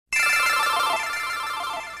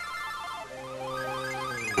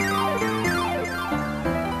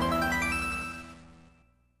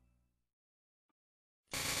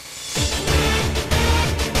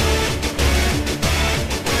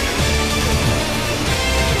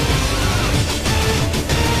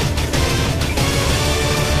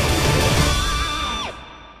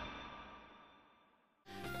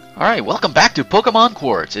Alright, welcome back to Pokémon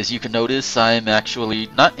Quartz. As you can notice, I'm actually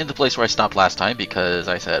not in the place where I stopped last time because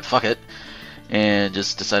I said fuck it and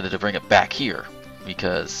just decided to bring it back here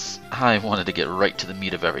because I wanted to get right to the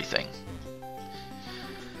meat of everything.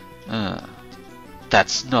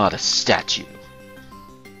 That's not a statue.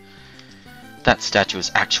 That statue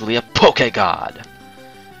is actually a Poké-God.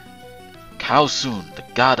 Kaosune, the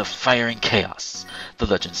god of fire and chaos. The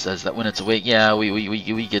legend says that when it's awake, yeah,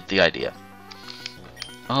 we get the idea.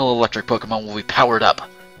 All electric Pokemon will be powered up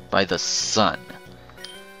by the sun.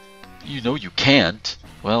 You know you can't.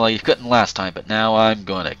 Well, you couldn't last time, but now I'm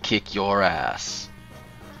gonna kick your ass.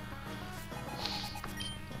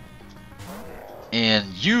 And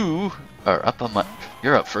you are up on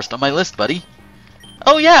you're up first on my list, buddy.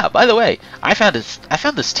 Oh yeah, by the way, I found this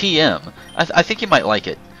TM. I think you might like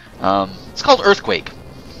it. It's called Earthquake.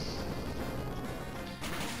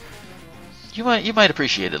 You might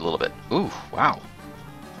appreciate it a little bit. Ooh, wow.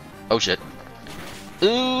 Oh shit.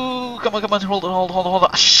 Ooh, come on, hold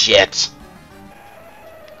on. Shit!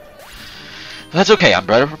 That's okay, I'm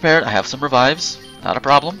better prepared. I have some revives. Not a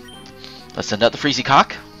problem. Let's send out the Freezy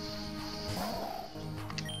Cock.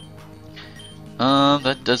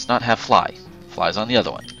 That does not have Fly. Fly's on the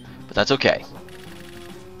other one. But that's okay.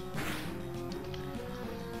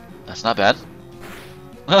 That's not bad.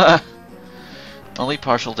 Only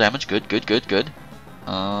partial damage. Good.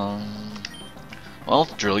 Well,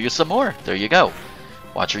 drill you some more. There you go.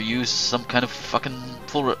 Watch her use some kind of fucking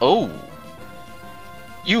full... Oh!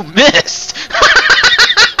 You missed!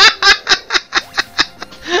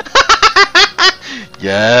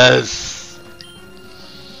 Yes!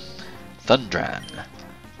 Thundran.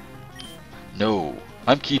 No.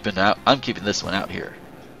 I'm keeping this one out here.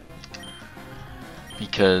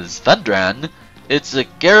 Because Thundran, it's a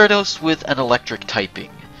Gyarados with an electric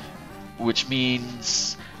typing. Which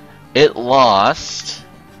means... it lost.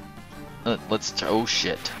 Oh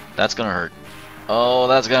shit. That's gonna hurt. Oh,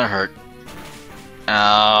 that's gonna hurt.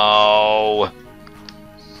 Ow.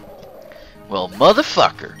 Well,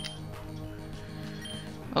 motherfucker.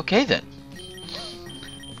 Okay then.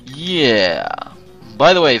 Yeah.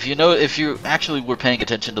 By the way, if you actually were paying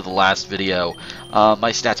attention to the last video,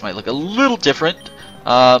 my stats might look a little different.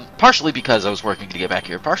 Partially because I was working to get back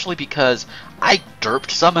here. Partially because I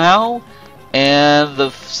derped somehow. And the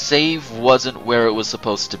save wasn't where it was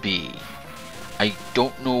supposed to be. I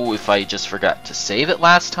don't know if I just forgot to save it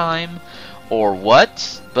last time or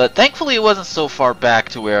what, but thankfully it wasn't so far back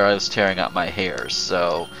to where I was tearing out my hair,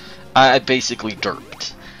 so I basically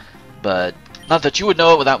derped. But not that you would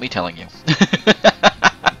know it without me telling you.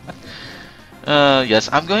 Yes,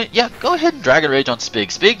 I'm going. Yeah, go ahead and Dragon Rage on Spig.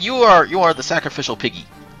 Spig, you are the sacrificial piggy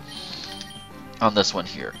on this one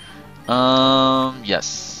here.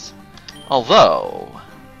 Yes. Although,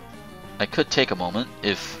 I could take a moment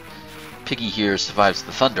if Piggy here survives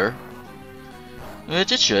the thunder,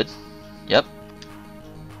 which it should. Yep.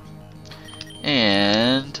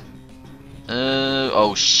 And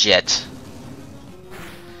oh shit!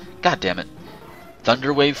 God damn it!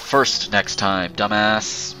 Thunder Wave first next time,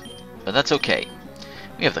 dumbass. But that's okay.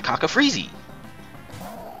 We have the Cockafreezy.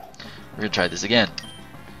 We're gonna try this again.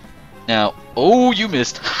 Now, oh, you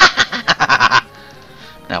missed.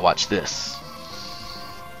 Now watch this.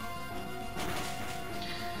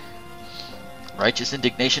 Righteous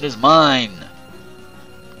indignation is mine.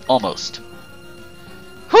 Almost.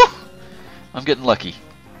 Whew! I'm getting lucky.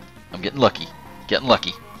 Getting lucky.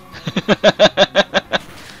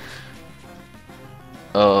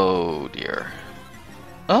 Oh dear.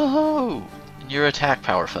 Oh! And your attack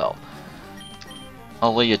power fell.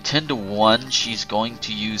 I'll lay you 10 to 1. She's going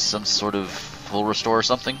to use some sort of full restore or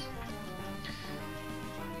something.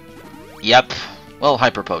 Yep. Well,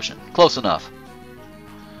 Hyper Potion. Close enough.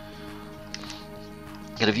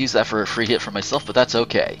 Could have used that for a free hit for myself, but that's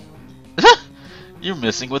okay. You're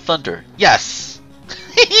missing with Thunder. Yes!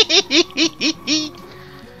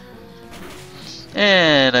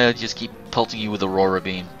 And I just keep pelting you with Aurora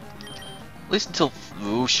Beam. At least until...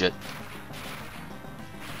 oh shit.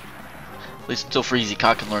 At least until Freezy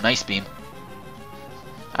Cock can learn Ice Beam.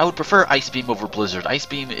 I would prefer Ice Beam over Blizzard. Ice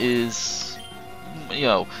Beam is... you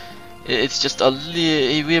know... it's just a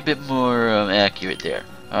little bit more accurate there.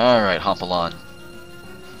 Alright, Hompalon.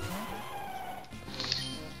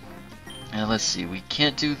 And let's see, we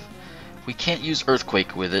can't use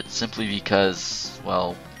Earthquake with it simply because,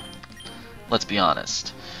 well, let's be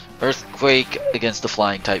honest. Earthquake against the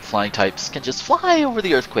flying type. Flying types can just fly over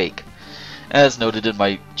the Earthquake. As noted in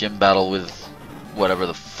my gym battle with whatever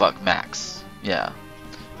the fuck, Max. Yeah.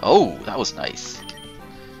 Oh, that was nice.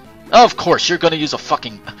 Of course, you're gonna use a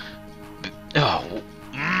fucking... oh,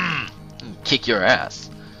 kick your ass.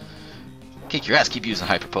 Kick your ass, keep using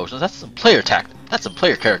hyper potions. That's some player That's some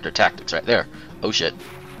player character tactics right there. Oh shit.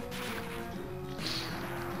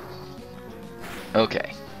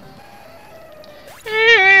 Okay.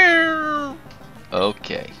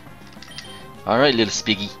 Okay. Alright, little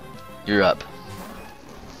Spiggy. You're up.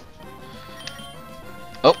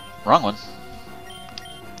 Oh, wrong one.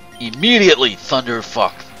 Immediately thunder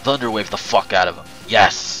wave the fuck out of him.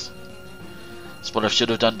 Yes! That's what I should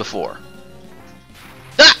have done before.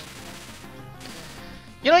 Ah!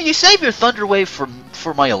 You know, you save your thunder wave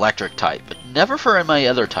for my electric type, but never for my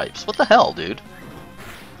other types. What the hell, dude?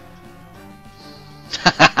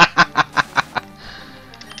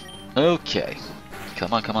 Okay.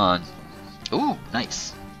 Come on, come on. Ooh,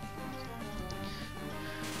 nice.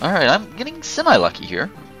 Alright, I'm getting semi-lucky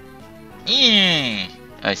here.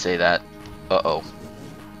 I say that. Uh-oh.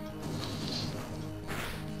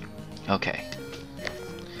 Okay.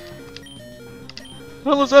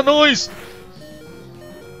 What was that noise?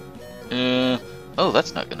 Oh,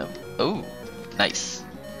 that's not gonna... Oh, nice.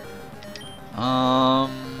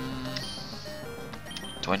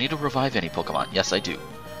 Do I need to revive any Pokemon? Yes, I do.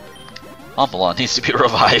 Omphalon needs to be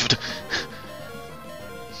revived.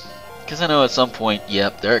 Because I know at some point...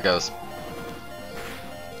 Yep, there it goes.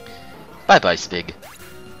 Bye-bye, Spig.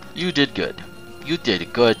 You did good. You did a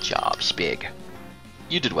good job, Spig.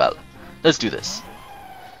 You did well. Let's do this.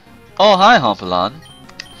 Oh, hi, Omphalon.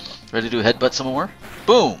 Ready to headbutt some more?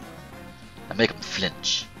 Boom! I make him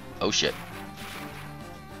flinch. Oh, shit.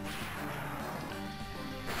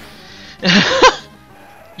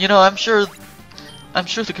 You know, I'm sure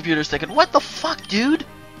the computer's thinking, what the fuck, dude?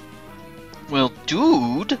 Well,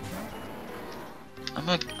 dude,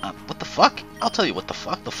 what the fuck? I'll tell you what the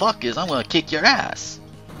fuck. The fuck is I'm gonna kick your ass.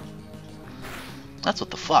 That's what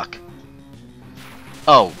the fuck.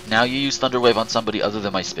 Oh, now you use Thunder Wave on somebody other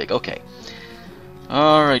than my Spig. Okay.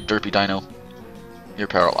 Alright, Derpy Dino. You're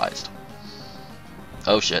paralyzed.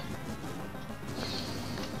 Oh shit.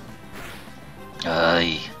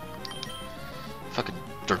 Fucking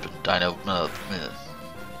Derpy Dino.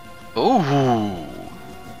 Ooh.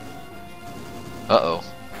 Uh-oh.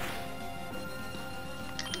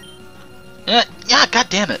 Yeah, god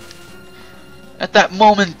damn it. At that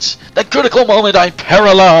moment, that critical moment, I'm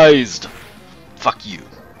paralyzed. Fuck you.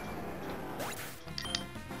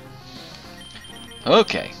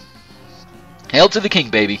 Okay. Hail to the king,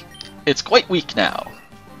 baby. It's quite weak now.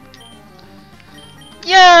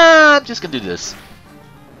 Yeah, I'm just gonna do this.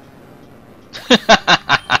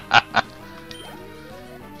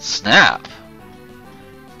 Snap.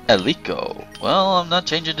 Elico. Well, I'm not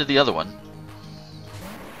changing to the other one.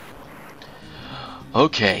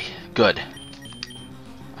 Okay, good.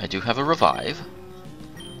 I do have a revive.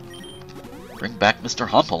 Bring back Mr.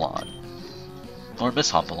 Omphalon. Or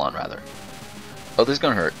Miss Omphalon, rather. Oh, this is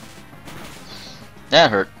gonna hurt. That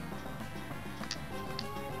hurt.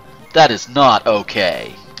 That is not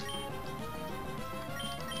okay.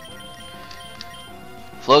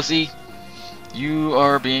 Flossy, you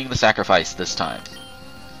are being the sacrifice this time.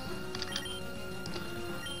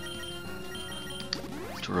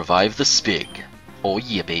 To revive the Spig. Oh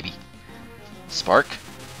yeah, baby. Spark?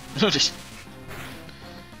 Just...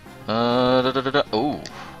 Oh.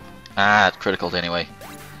 Ah, it criticaled anyway.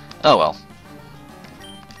 Oh well.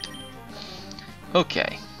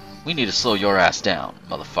 Okay. We need to slow your ass down,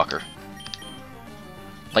 motherfucker.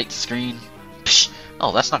 Light screen. Psh.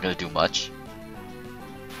 Oh, that's not gonna do much.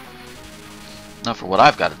 Not for what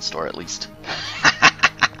I've got in store, at least.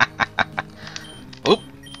 Oop.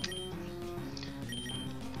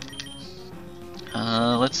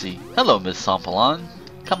 Let's see. Hello, Miss Omphalon.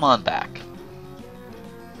 Come on back.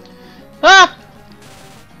 Ah!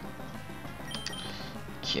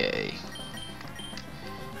 Okay.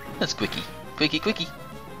 That's quickie. Quickie, quickie.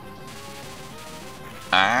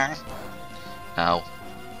 Ah. Ow.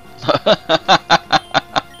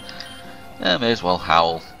 Yeah, may as well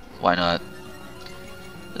howl. Why not?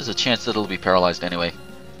 There's a chance that it'll be paralyzed anyway.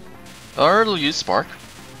 Or it'll use Spark.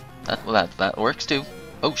 That works too.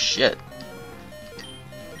 Oh shit.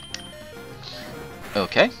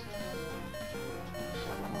 Okay.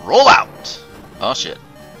 Roll out! Oh shit.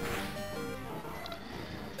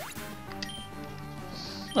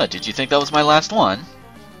 What, did you think that was my last one?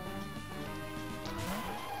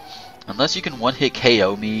 Unless you can one-hit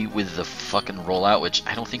KO me with the fucking rollout, which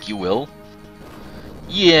I don't think you will.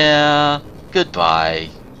 Yeah, goodbye.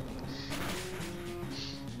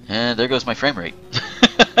 And there goes my frame rate.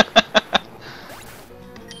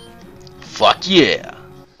 Fuck yeah!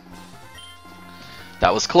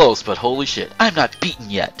 That was close, but holy shit, I'm not beaten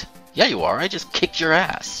yet. Yeah, you are. I just kicked your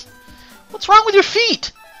ass. What's wrong with your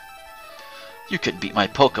feet? You couldn't beat my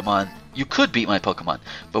Pokemon You could beat my Pokemon,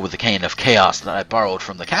 but with the Cane of Chaos that I borrowed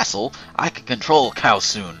from the castle, I can control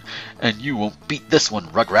Kaosune, and you won't beat this one,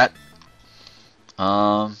 Rugrat.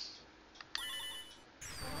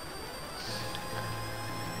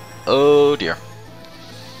 Oh dear.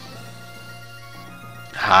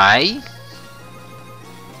 Hi?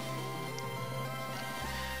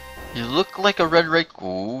 You look like a red ray.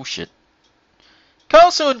 Oh shit.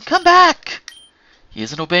 Kaosune, come back! He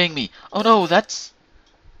isn't obeying me. Oh no, that's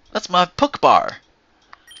my Pokbar.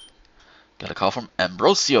 Got a call from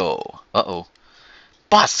Ambrosio. Uh-oh.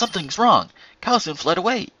 Boss, something's wrong. Kaosune fled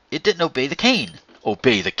away. It didn't obey the cane.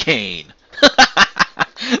 Obey the cane.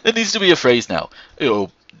 That needs to be a phrase now.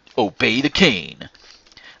 Obey the cane.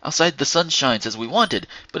 Outside the sun shines as we wanted,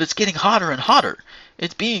 but it's getting hotter and hotter.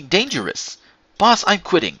 It's being dangerous. Boss, I'm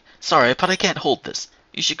quitting. Sorry, but I can't hold this.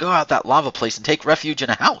 You should go out that lava place and take refuge in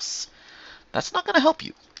a house. That's not going to help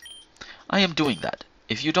you. I am doing that.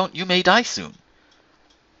 If you don't, you may die soon.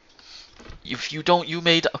 If you don't, you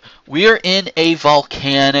may die. We're in a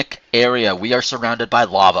volcanic area. We are surrounded by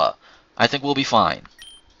lava. I think we'll be fine.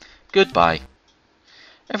 Goodbye.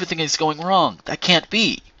 Everything is going wrong. That can't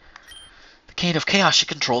be. The Cane of Chaos should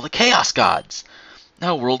control the Chaos Gods.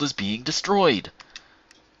 Now world is being destroyed.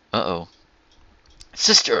 Uh-oh.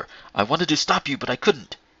 Sister, I wanted to stop you, but I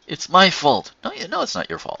couldn't. It's my fault. No, it's not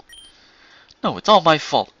your fault. No, it's all my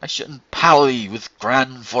fault. I shouldn't pally with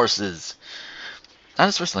grand forces. That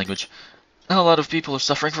is first language. Now a lot of people are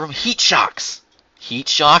suffering from heat shocks. Heat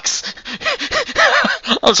shocks?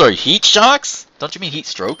 I'm sorry, heat shocks? Don't you mean heat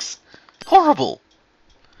strokes? Horrible.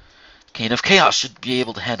 Cane of Chaos should be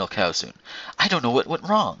able to handle Kaosune. I don't know what went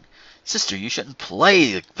wrong. Sister, you shouldn't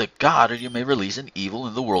play the god or you may release an evil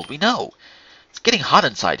in the world we know. It's getting hot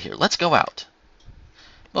inside here. Let's go out.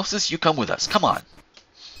 Mosis, you come with us. Come on.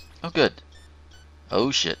 Oh, good.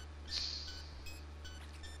 Oh, shit.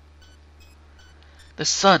 The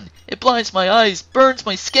sun, it blinds my eyes, burns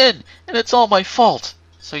my skin, and it's all my fault.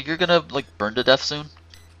 So you're gonna, like, burn to death soon?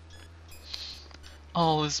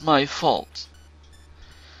 All is my fault.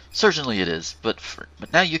 Certainly it is, but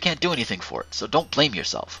now you can't do anything for it, so don't blame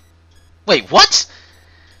yourself. Wait, what?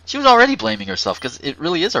 She was already blaming herself, because it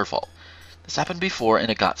really is her fault. This happened before, and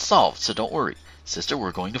it got solved, so don't worry. Sister,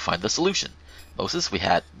 we're going to find the solution. Moses, we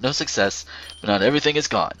had no success, but not everything is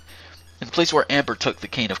gone. In the place where Amber took the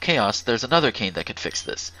Cane of Chaos, there's another cane that can fix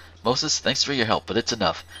this. Moses, thanks for your help, but it's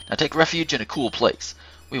enough. Now take refuge in a cool place.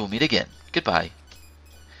 We will meet again. Goodbye.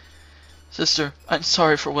 Sister, I'm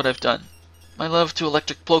sorry for what I've done. My love to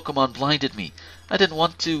electric Pokemon blinded me. I didn't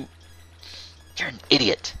want to... You're an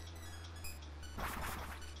idiot.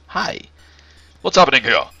 Hi. What's happening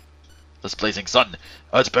here? This blazing sun,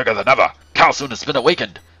 it's bigger than ever. Kaosune has been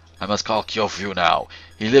awakened. I must call Kyofu now.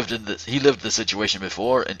 He lived this situation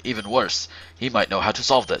before, and even worse. He might know how to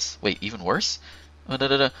solve this. Wait, even worse?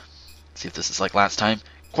 See if this is like last time.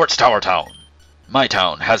 Quartz Tower Town. My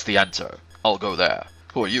town has the answer. I'll go there.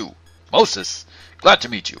 Who are you? Mosis. Glad to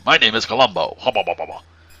meet you. My name is Columbo. But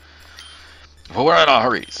we're in a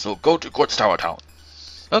hurry, so go to Quartz Tower Town.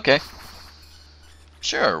 Okay.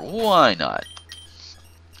 Sure, why not?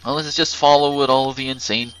 Well, let's just follow what all of the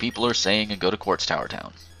insane people are saying and go to Quartz Tower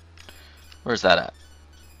Town. Where's that at?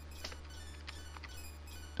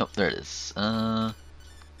 Oh, there it is.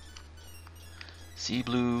 Sea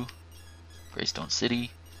Blue, Greystone City.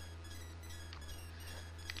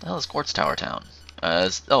 The hell is Quartz Tower Town?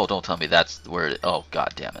 Oh, don't tell me that's where it is. Oh,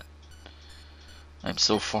 god damn it. I'm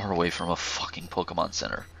so far away from a fucking Pokemon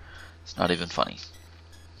Center. It's not even funny.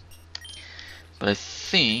 But I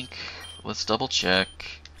think... Let's double check.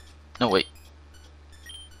 No, wait.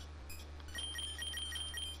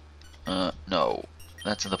 No.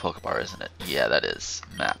 That's in the Pokebar, isn't it? Yeah, that is.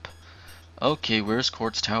 Map. Okay, where's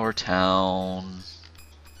Quartz Tower Town?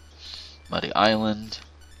 Muddy Island.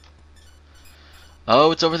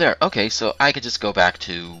 Oh, it's over there. Okay, so I could just go back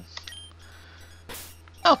to...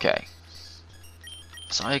 Okay.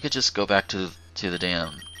 So I could just go back to the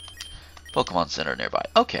damn Pokemon Center nearby.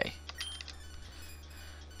 Okay.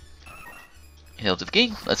 Hail to the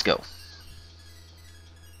king. Let's go.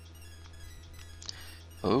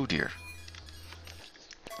 Oh dear.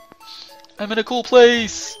 I'm in a cool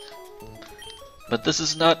place! But this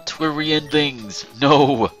is not where we end things.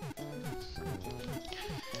 No!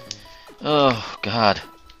 Oh, God.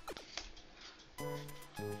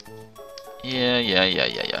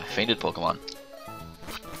 Yeah. Fainted Pokemon.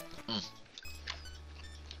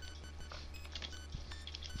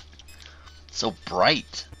 So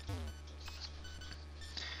bright.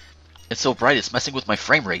 It's so bright, it's messing with my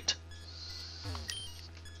frame rate.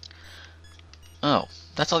 Oh,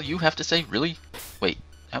 that's all you have to say? Really? Wait,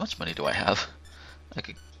 how much money do I have? I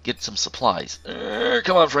could get some supplies.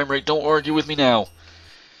 Come on, frame rate, don't argue with me now.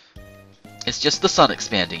 It's just the sun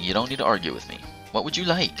expanding. You don't need to argue with me. What would you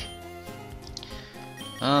like?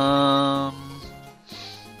 I'd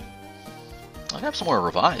have some more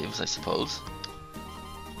revives, I suppose.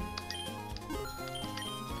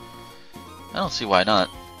 I don't see why not.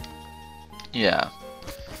 Yeah.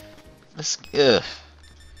 This.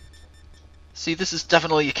 See, this is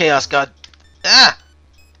definitely a Chaos God. Ah!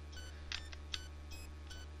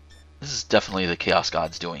 This is definitely the Chaos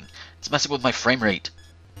God's doing. It's messing with my frame rate.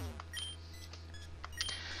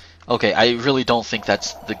 Okay, I really don't think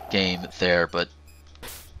that's the game there, but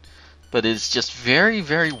it's just very,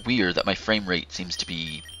 very weird that my frame rate seems to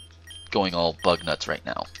be going all bug nuts right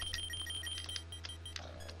now.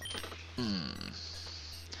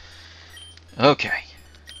 Okay.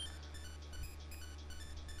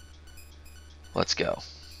 Let's go.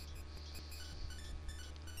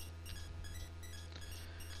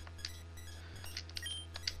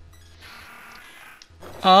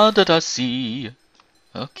 Under the sea.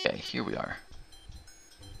 Okay, here we are.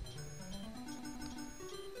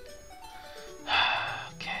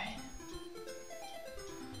 Okay.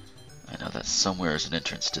 I know that somewhere is an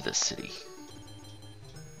entrance to this city.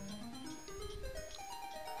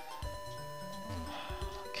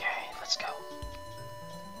 Okay, let's go.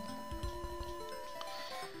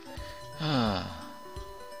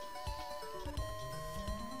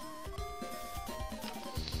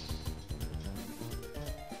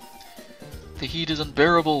 The heat is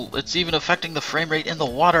unbearable. It's even affecting the frame rate in the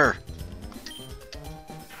water.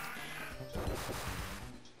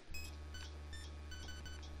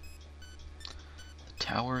 The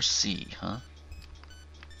Tower C, huh?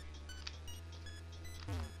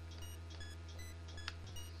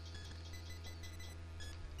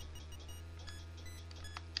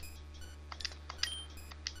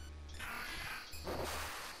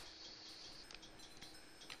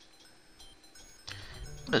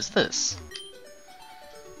 What is this?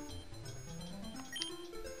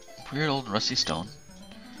 Weird old rusty stone.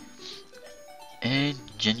 E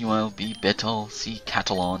genuile B betel C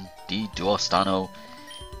catalon D duostano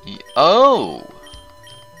E. Oh!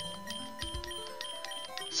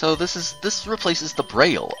 So this replaces the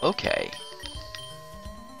braille. Okay.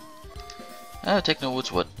 Take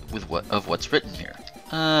note of what's written here.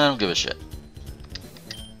 I don't give a shit.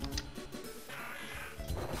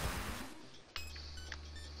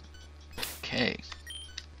 Okay.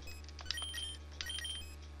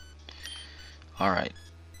 Alright.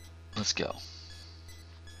 Let's go. I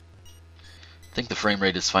think the frame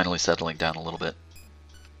rate is finally settling down a little bit.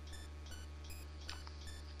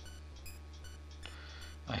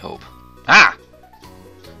 I hope. Ah!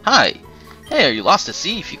 Hi! Hey, are you lost at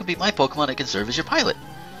sea? If you can beat my Pokemon, I can serve as your pilot.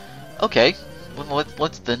 Okay. Well,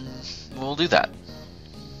 we'll do that.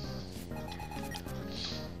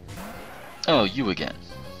 Oh, you again.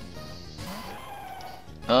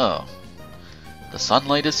 Oh. The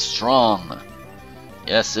sunlight is strong.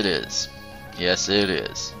 Yes, it is. Yes, it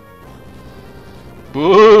is.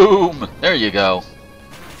 Boom! There you go.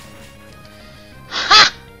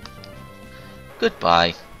 Ha!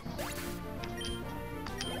 Goodbye.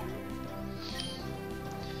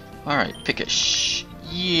 Alright, Pickish.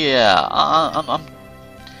 Yeah,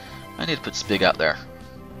 I need to put Spig out there.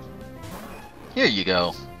 Here you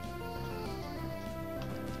go.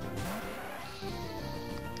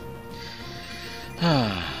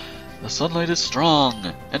 The sunlight is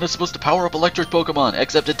strong, and it's supposed to power up electric Pokemon,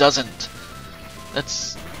 except it doesn't.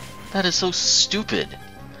 That is so stupid.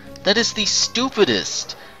 That is the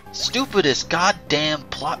stupidest goddamn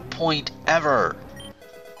plot point ever.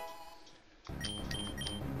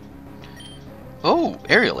 Oh,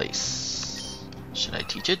 Aerial Ace. Should I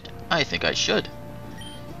teach it? I think I should.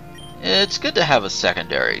 It's good to have a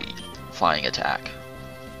secondary flying attack.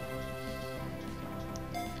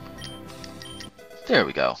 There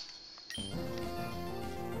we go.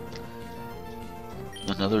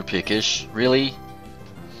 Another Pickish. Really?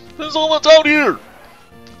 That's all that's out here!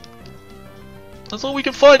 That's all we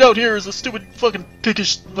can find out here is the stupid fucking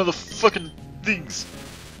Pickish motherfucking things.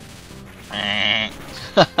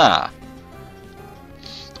 Haha.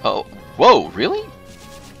 Oh, whoa, really?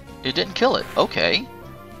 It didn't kill it. Okay.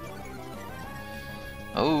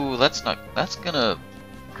 Oh, that's gonna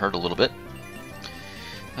hurt a little bit.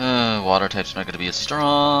 Water type's not gonna be as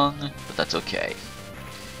strong, but that's okay.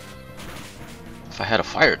 If I had a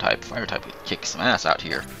fire type would kick some ass out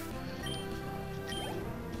here.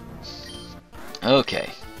 Okay.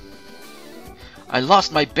 I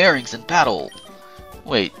lost my bearings in battle.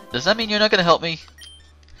 Wait, does that mean you're not gonna help me?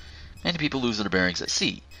 Many people lose their bearings at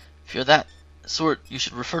sea. If you're that sort, you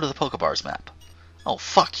should refer to the Pokebars map. Oh,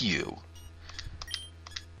 fuck you.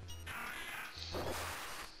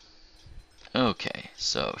 Okay,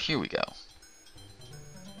 so here we go.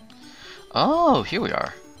 Oh, here we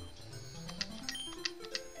are.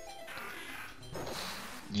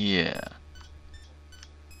 Yeah.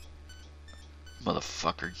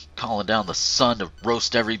 Motherfucker calling down the sun to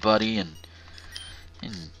roast everybody and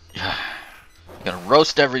you're gonna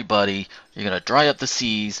roast everybody, you're gonna dry up the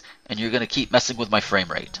seas, and you're gonna keep messing with my frame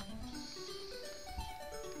rate.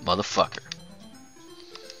 Motherfucker.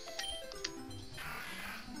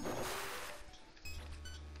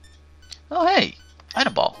 Oh hey,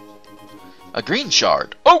 item ball. A green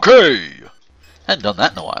shard. Okay! Hadn't done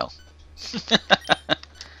that in a while.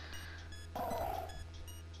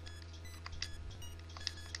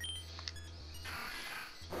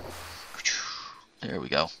 There we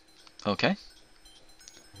go. Okay.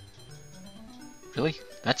 Really?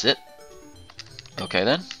 That's it? Okay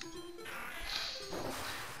then.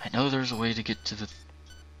 I know there's a way to get to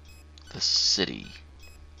the city.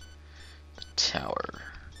 The tower.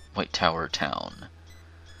 White Tower Town.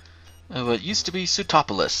 Oh, it used to be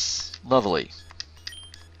Sutopolis. Lovely.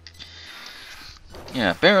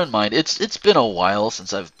 Yeah, bear in mind, it's been a while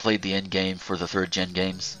since I've played the end game for the 3rd gen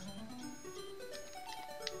games.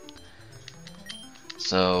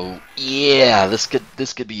 So yeah, this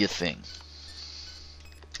could be a thing.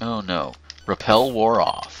 Oh no. Repel wore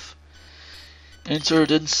off.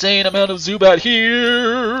 Insert insane amount of Zubat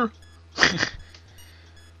here!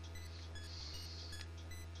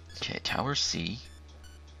 Okay, Tower C.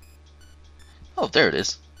 Oh, there it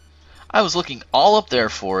is. I was looking all up there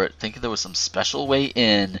for it, thinking there was some special way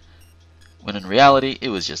in, when in reality, it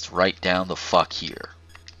was just right down the fuck here.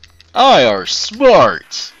 I are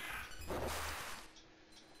smart!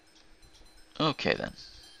 Okay then.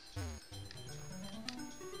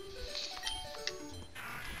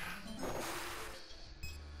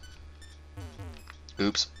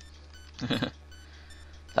 Oops.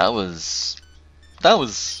 That was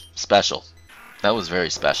special. That was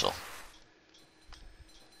very special.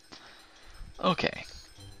 Okay.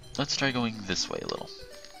 Let's try going this way a little.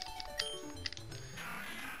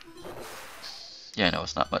 Yeah, I know,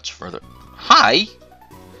 it's not much further. Hi!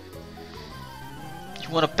 You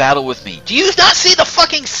want to battle with me? Do you not see the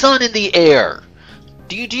fucking sun in the air?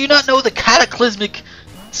 Do you not know the cataclysmic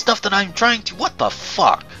stuff that I'm trying to... What the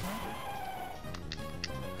fuck?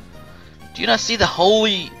 Do you not see the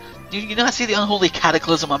holy... Do you not see the unholy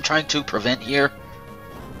cataclysm I'm trying to prevent here?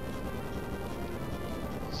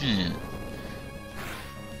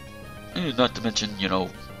 Not to mention, you know...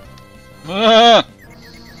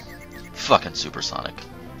 Fucking supersonic.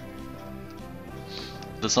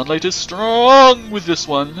 The sunlight is strong with this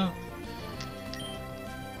one.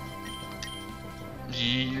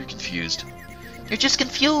 You're confused. You're just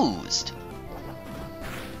confused.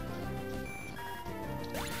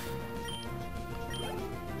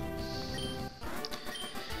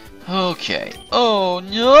 Okay. Oh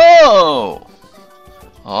no!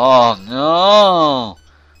 Oh no!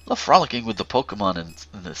 I love frolicking with the Pokemon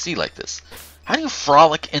in the sea like this. How do you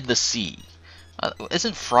frolic in the sea?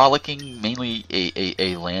 Isn't frolicking mainly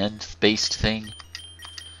a land-based thing?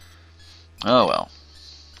 Oh well.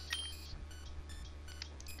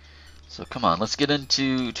 So come on, let's get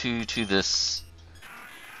into this.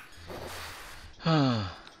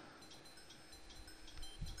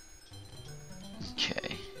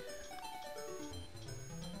 Okay.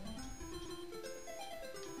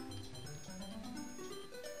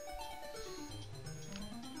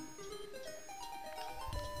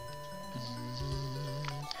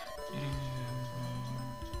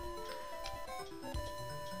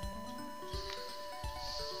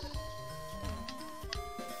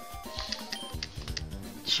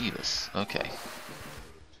 Jeebus. Okay.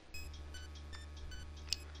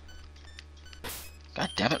 God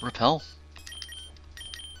damn it, Repel.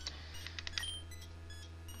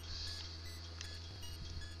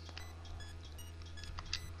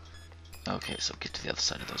 Okay, so get to the other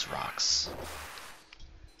side of those rocks.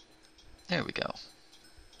 There we go.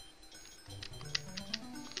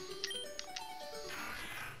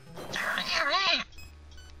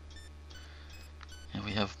 And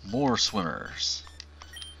we have more swimmers.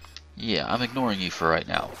 Yeah, I'm ignoring you for right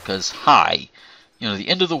now, because hi, you know, the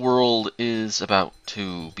end of the world is about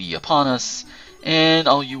to be upon us, and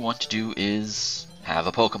all you want to do is have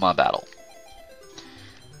a Pokemon battle.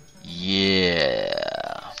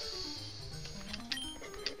 Yeah.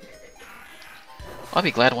 I'll be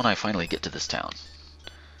glad when I finally get to this town.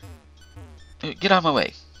 Get out of my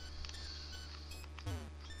way.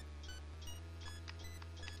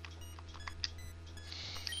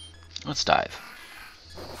 Let's dive.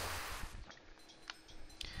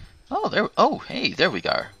 Oh, there. Oh, hey, there we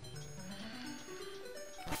go.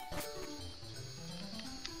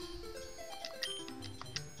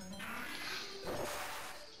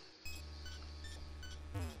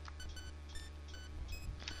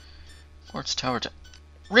 Quartz Tower.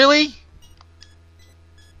 Really?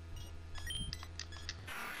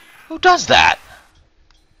 Who does that?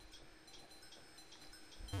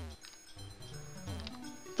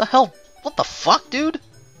 The hell? What the fuck, dude?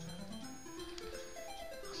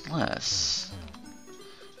 Unless...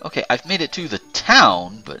 Okay, I've made it to the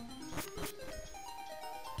town, but...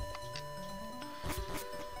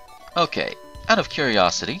 Okay, out of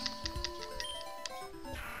curiosity...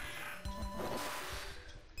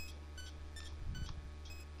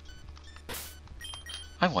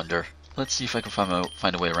 I wonder. Let's see if I can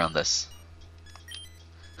find a way around this.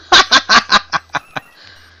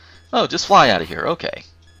 Oh, just fly out of here. Okay.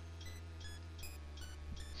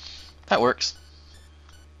 That works.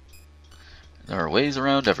 There are ways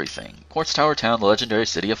around everything. Quartz Tower Town, the legendary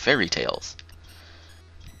city of fairy tales.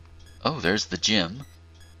 Oh, there's the gym.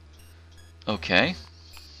 Okay.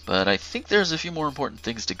 But I think there's a few more important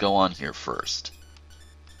things to go on here first.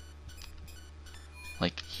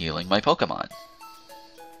 Like healing my Pokemon.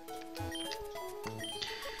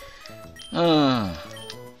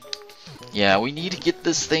 Yeah, we need to get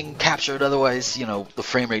this thing captured, otherwise, you know, the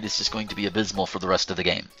frame rate is just going to be abysmal for the rest of the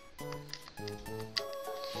game.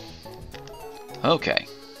 Okay.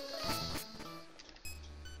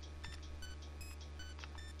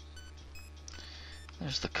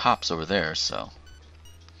 There's the cops over there, so...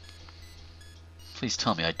 Please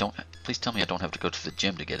tell me I don't have to go to the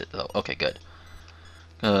gym to get it, though. Okay, good.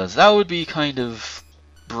 Because that would be kind of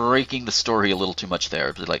breaking the story a little too much there.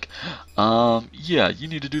 It'd be like, yeah, you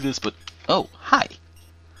need to do this, but... Oh, hi.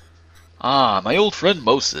 Ah, my old friend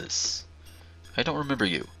Mosis. I don't remember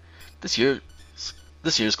you. This year's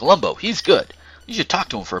Columbo. He's good. You should talk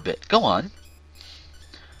to him for a bit. Go on.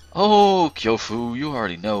 Oh, Kyofu, you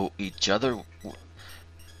already know each other.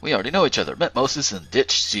 We already know each other. Met Mosis in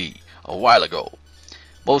Ditch C a while ago.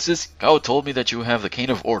 Mosis, Kao told me that you have the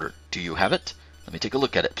Cane of Order. Do you have it? Let me take a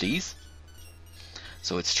look at it, please.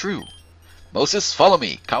 So it's true. Mosis, follow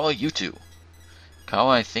me. Kawa, you too.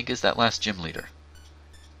 Kawa, I think, is that last gym leader.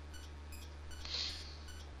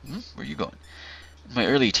 Where are you going? In my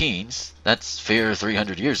early teens. That's fair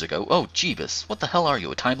 300 years ago. Oh, Jeebus. What the hell are you,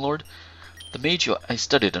 a Time Lord? The mage I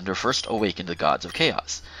studied under first awakened the gods of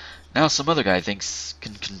chaos. Now some other guy thinks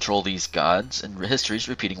can control these gods, and history's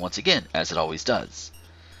repeating once again, as it always does.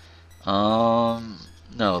 No,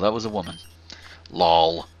 that was a woman.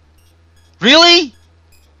 Lol. Really?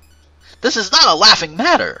 This is not a laughing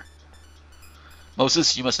matter!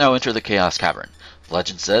 Moses, you must now enter the Chaos Cavern. The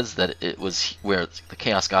legend says that it was where the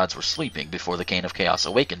Chaos Gods were sleeping before the Cane of Chaos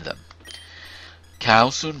awakened them.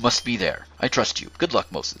 Kaosune must be there. I trust you. Good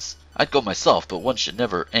luck, Moses. I'd go myself, but one should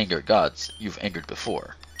never anger gods you've angered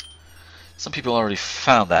before. Some people already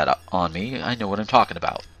found that on me. I know what I'm talking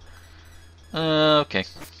about. Okay.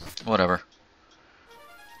 Whatever.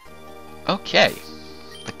 Okay.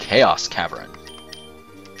 The Chaos Cavern.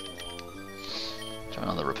 Turn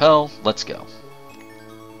on the repel. Let's go.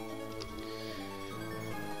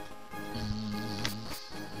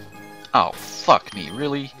 Oh, fuck me.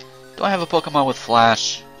 Really? Do I have a Pokemon with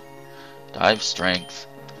Flash? Dive, Strength,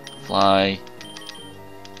 Fly.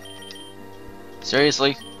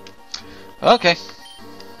 Seriously? Okay.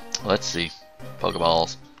 Let's see.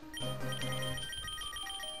 Pokeballs.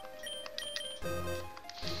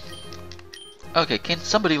 Okay, can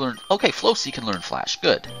somebody learn... Okay, Flocy can learn Flash.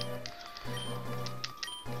 Good.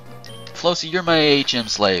 Flocy, you're my HM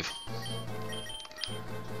slave.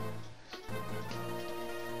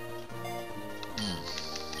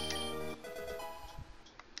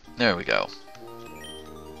 There we go.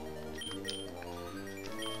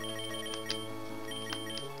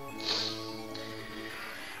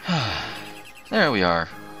 There we are.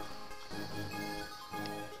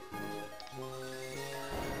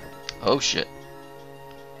 Oh shit.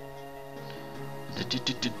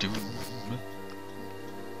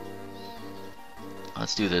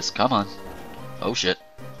 Let's do this. Come on. Oh shit.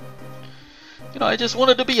 You know, I just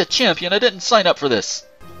wanted to be a champion. I didn't sign up for this.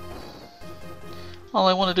 All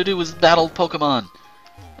I wanted to do was battle Pokemon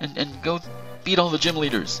and go beat all the gym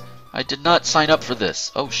leaders. I did not sign up for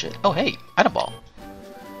this. Oh shit. Oh hey, item ball.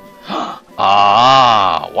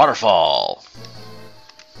 Ah, waterfall.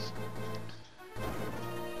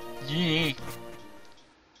 Yee.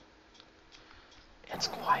 It's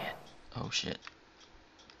quiet. Oh shit.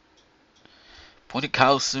 Pointed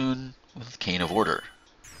Kaosune with Cane of Order.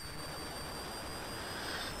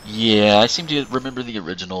 Yeah, I seem to remember the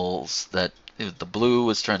originals that The blue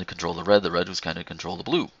was trying to control the red was trying to control the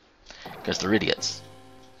blue. Because they're idiots.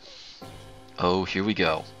 Oh, here we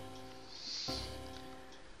go.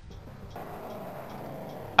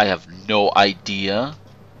 I have no idea.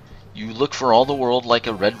 You look for all the world like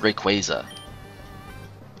a red Rayquaza.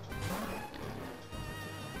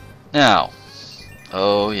 Now,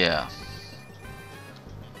 oh yeah.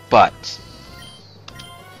 But,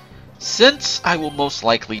 since I will most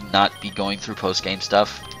likely not be going through post-game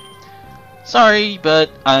stuff, sorry, but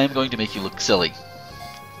I'm going to make you look silly.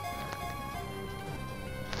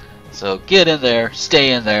 So get in there,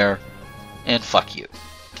 stay in there, and fuck you.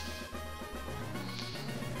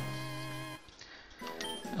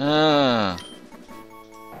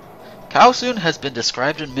 Kaosune has been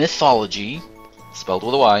described in mythology, spelled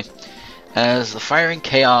with a Y, as the firing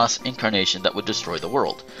chaos incarnation that would destroy the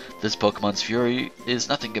world. This Pokemon's fury is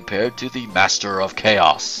nothing compared to the Master of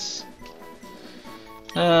Chaos.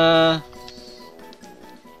 It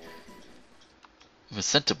was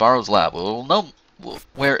sent to Barrow's lab,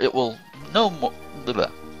 where it will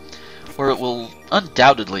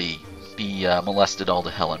undoubtedly be molested all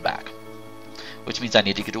to hell and back. Which means I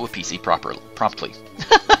need to get to a PC promptly.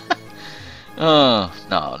 No.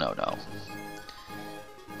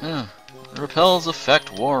 Repel's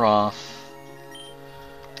effect wore off.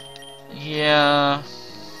 Yeah.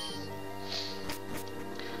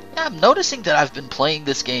 I'm noticing that I've been playing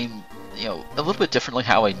this game, a little bit differently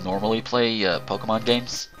how I normally play Pokemon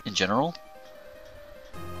games in general.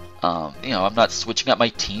 I'm not switching up my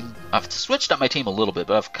team. I've switched up my team a little bit,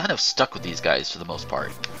 but I've kind of stuck with these guys for the most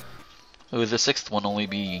part. With the sixth one only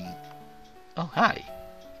being... Oh, hi.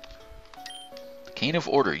 The Cane of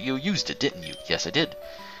Order. You used it, didn't you? Yes, I did.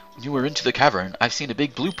 When you were into the cavern, I've seen a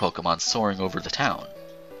big blue Pokemon soaring over the town.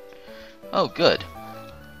 Oh, good.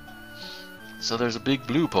 So there's a big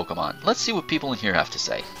blue Pokemon. Let's see what people in here have to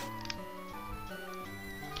say.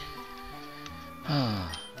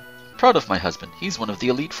 Proud of my husband. He's one of the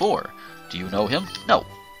Elite Four. Do you know him? No,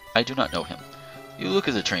 I do not know him. You look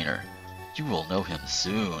as a trainer. You will know him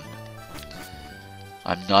soon.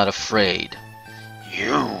 I'm not afraid.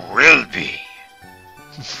 You will be.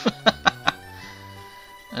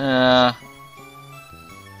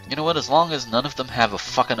 You know what? As long as none of them have a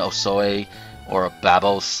fucking Osoe or a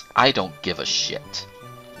Babos, I don't give a shit.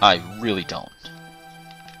 I really don't.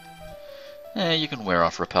 You can wear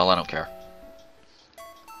off Repel, I don't care.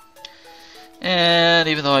 And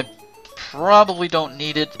even though I probably don't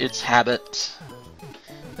need it, it's habit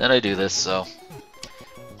that I do this, so...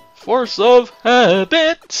 Force of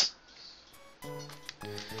habit!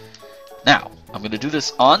 Now, I'm going to do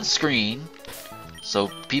this on screen, so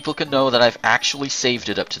people can know that I've actually saved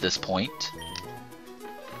it up to this point.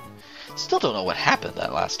 Still don't know what happened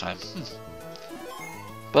that last time.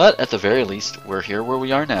 But, at the very least, we're here where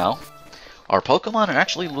we are now. Our Pokemon are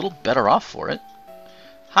actually a little better off for it.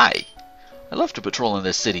 Hi! I love to patrol in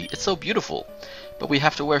this city. It's so beautiful. But we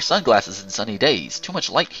have to wear sunglasses in sunny days. Too much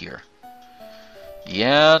light here.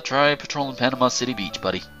 Yeah, try patrolling Panama City Beach,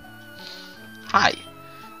 buddy. Hi.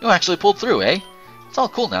 You actually pulled through, eh? It's all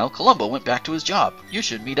cool now. Columbo went back to his job. You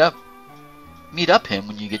should meet up him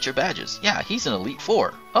when you get your badges. Yeah, he's an Elite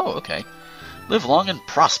Four. Oh, okay. Live long and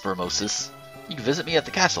prosper, Mosis. You can visit me at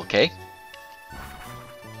the castle, okay?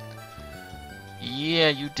 Yeah,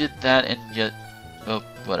 you did that and yet... Oh,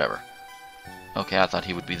 whatever. Okay, I thought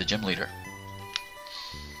he would be the gym leader.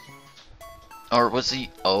 Or was he...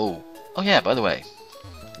 Oh. Oh yeah, by the way.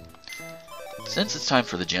 Since it's time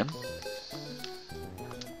for the gym,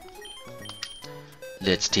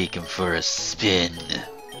 let's take him for a spin.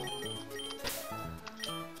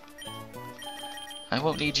 I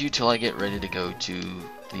won't need you till I get ready to go to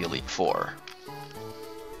the Elite Four.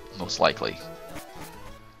 Most likely.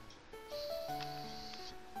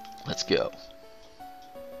 Let's go.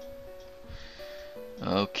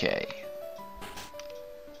 Okay.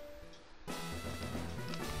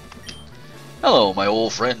 Hello, my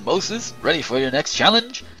old friend Mosis. Ready for your next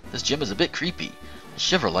challenge? This gym is a bit creepy. I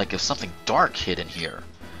shiver like if something dark hid in here.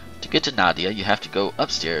 To get to Nadia, you have to go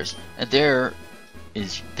upstairs, and there's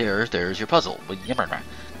your puzzle.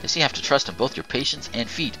 Guess you have to trust in both your patience and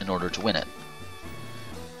feet in order to win it.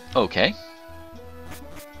 Okay.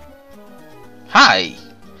 Hi!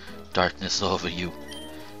 Darkness over you.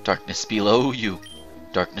 Darkness below you.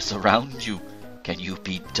 Darkness around you. Can you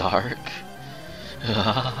be dark?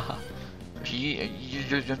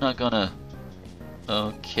 You're not gonna...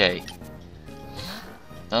 Okay.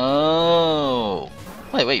 Oh!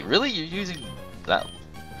 Wait, really? You're using that?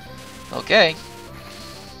 Okay.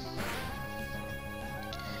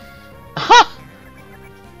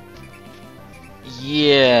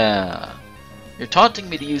 Yeah. You're taunting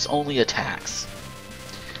me to use only attacks.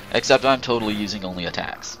 Except I'm totally using only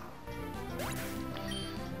attacks.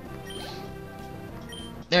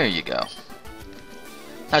 There you go.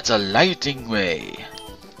 That's a lighting ray.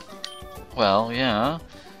 Well, yeah.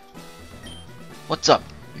 What's up?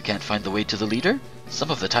 You can't find the way to the leader? Some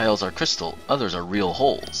of the tiles are crystal, others are real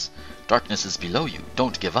holes. Darkness is below you.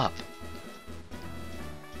 Don't give up.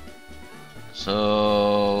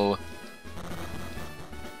 So...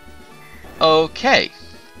 okay.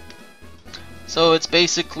 So it's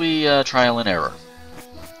basically trial and error.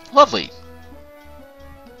 Lovely.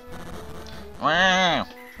 Wow.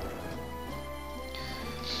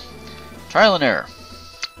 Trial and error.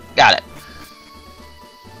 Got it.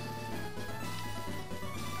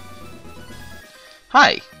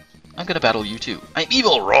 Hi. I'm gonna battle you too. I'm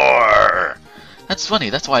evil! Roar! That's funny,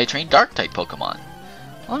 that's why I train Dark-type Pokemon.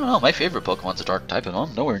 I don't know, my favorite Pokemon's a Dark-type and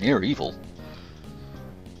I'm nowhere near evil.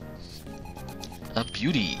 A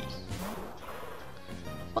beauty.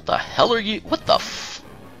 What the hell are you? What the f...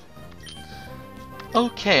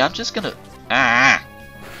 okay, I'm just gonna... ah!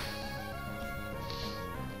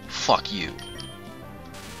 Fuck you.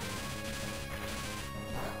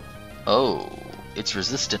 Oh, it's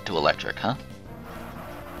resistant to electric, huh?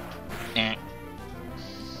 Eh.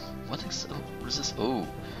 What is... oh, resist... oh,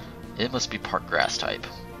 it must be park grass type.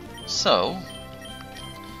 So...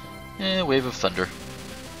 wave of thunder.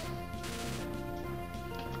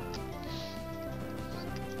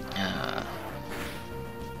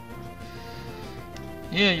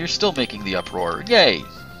 Yeah, you're still making the uproar. Yay!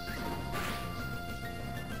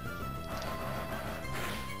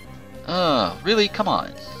 Really? Come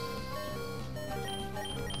on.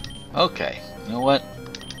 Okay, you know what?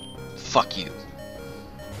 Fuck you.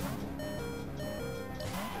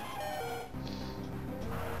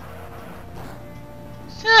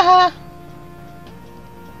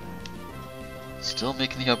 Still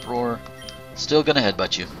making the uproar. Still gonna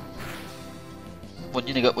headbutt you. What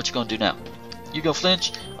you gonna do now? You go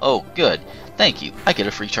flinch? Oh, good. Thank you. I get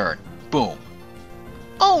a free turn. Boom.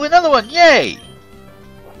 Oh, another one! Yay!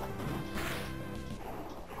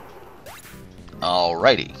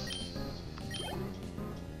 Alrighty.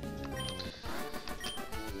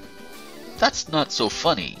 That's not so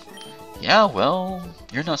funny. Yeah, well,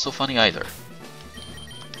 you're not so funny either.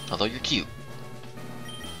 Although you're cute.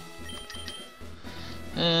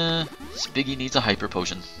 Spiggy needs a hyper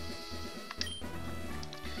potion.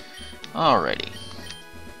 Alrighty.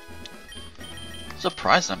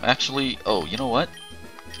 Surprised I'm actually... oh, you know what?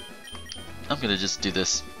 I'm gonna just do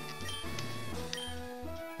this.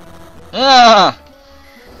 Ah!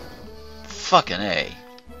 Fucking A.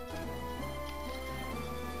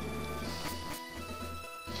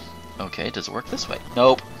 Okay, does it work this way?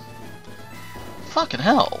 Nope. Fucking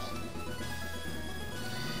hell.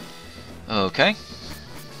 Okay.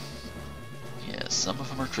 Yeah, some of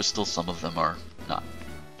them are crystal, some of them are not.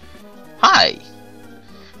 Hi!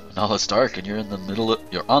 When all is dark and you're on the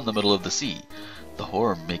middle of the sea, the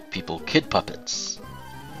horror make people kid puppets.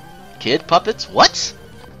 Kid puppets? What?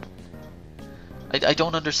 I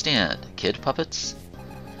don't understand. Kid puppets?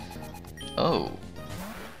 Oh.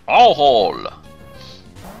 All hole!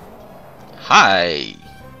 Hi!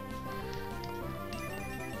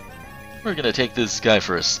 We're gonna take this guy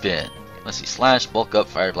for a spin. Let's see. Slash, bulk up,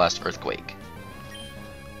 fire blast, earthquake.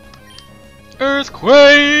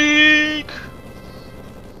 Earthquake!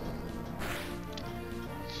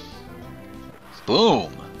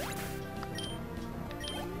 Boom!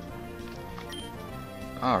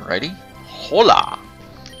 Alrighty. Hola!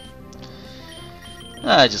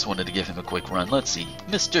 I just wanted to give him a quick run. Let's see.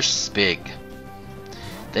 Mr. Spig.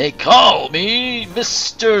 They call me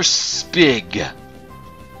Mr. Spig.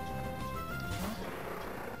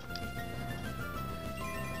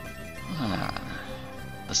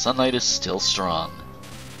 The sunlight is still strong.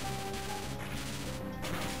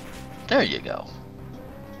 There you go.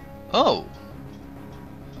 Oh.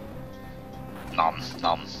 Nom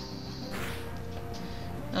nom.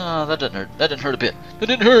 Oh, that didn't hurt. That didn't hurt a bit. That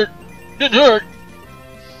didn't hurt. Didn't hurt.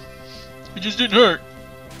 It just didn't hurt.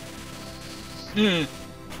 Yeah.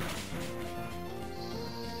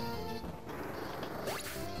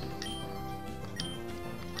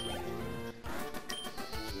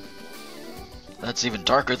 That's even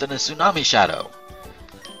darker than a tsunami shadow.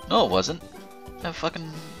 No, it wasn't. A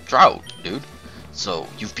fucking drought, dude. So,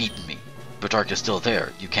 you've beaten me. But dark is still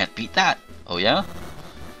there. You can't beat that. Oh, yeah?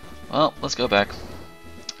 Well, let's go back.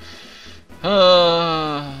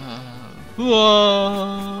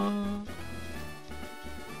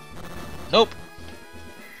 Nope.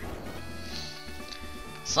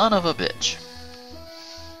 Son of a bitch.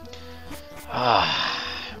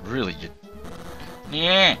 Really,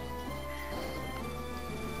 Yeah.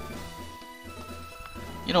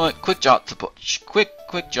 You know what? Quick jog to the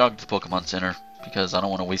Pokemon Center because I don't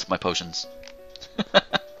want to waste my potions.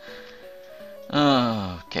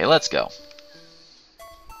 Okay, let's go.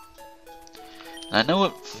 I know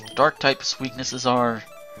what dark type's weaknesses are,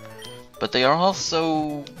 but they are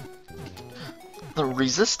also the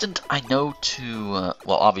resistant. I know to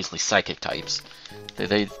well, obviously psychic types.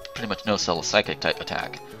 They pretty much no-sell a psychic type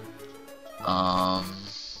attack. I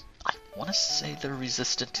want to say they're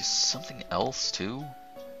resistant to something else too.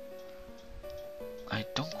 I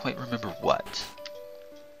don't quite remember what.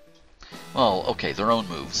 Well, okay, their own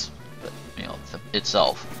moves, but you know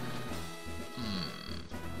itself.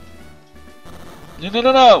 No, no,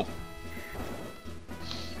 no, no!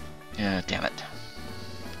 Yeah, damn it.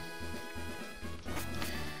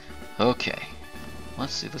 Okay,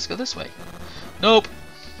 let's see. Let's go this way. Nope.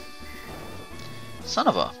 Son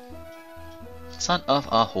of a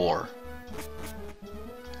whore.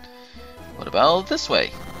 What about this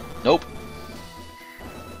way? Nope.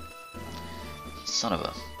 Son of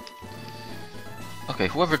a. Okay,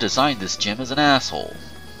 whoever designed this gym is an asshole.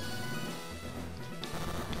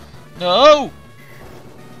 No!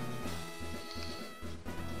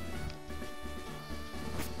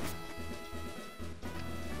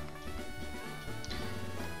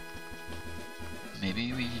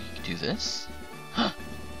 Maybe we do this?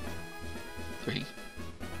 3,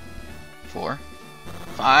 4,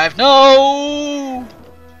 5. No!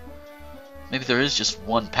 Maybe there is just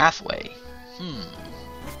one pathway.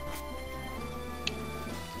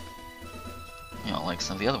 You know, like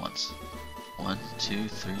some of the other ones. 1, 2,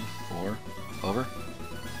 3, 4. Over.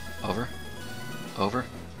 Over. Over.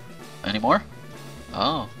 Any more?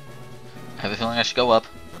 Oh. I have a feeling I should go up.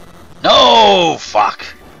 No! Fuck!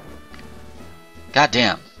 God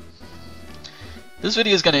damn. This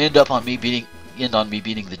video is going to end on me beating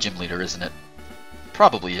the gym leader, isn't it?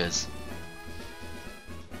 Probably is.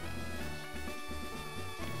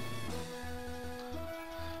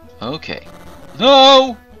 Okay.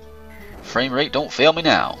 No! Frame rate, don't fail me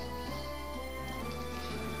now.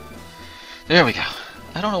 There we go.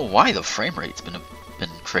 I don't know why the frame rate's been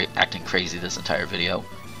acting crazy this entire video.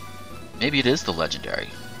 Maybe it is the legendary.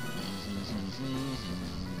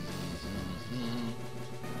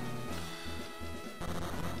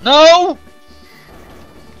 No!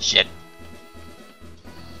 Shit.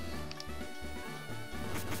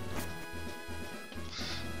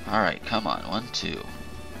 Alright, come on. 1, 2.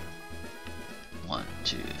 1,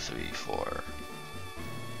 2, 3, 4.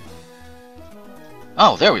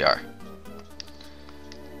 Oh, there we are.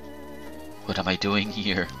 What am I doing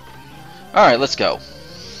here? Alright, let's go.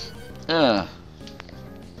 A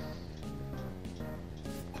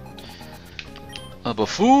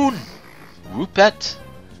buffoon? Rupet?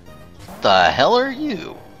 The hell are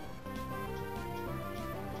you?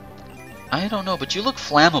 I don't know, but you look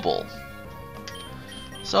flammable.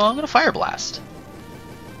 So I'm gonna Fire Blast.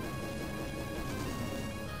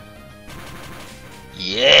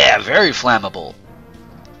 Yeah, very flammable.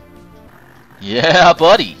 Yeah,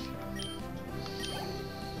 buddy.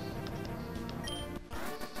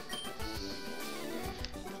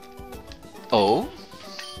 Oh?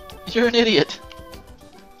 You're an idiot.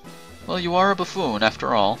 Well, you are a buffoon,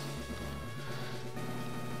 after all.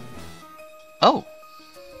 Oh.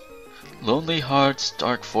 Lonely hearts,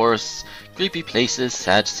 dark forests, creepy places,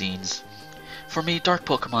 sad scenes. For me, dark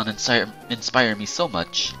Pokemon inspire me so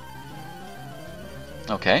much.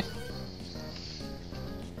 Okay.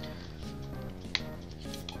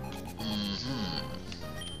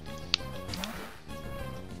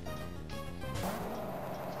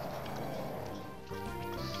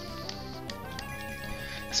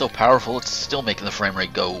 So powerful, it's still making the frame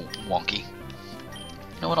rate go wonky.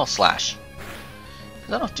 You know what? I'll slash.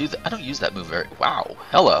 'Cause I don't do that. I don't use that move very. Wow.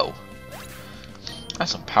 Hello.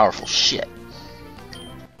 That's some powerful shit.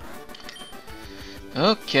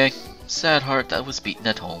 Okay. Sad heart that was beaten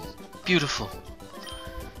at home. Beautiful.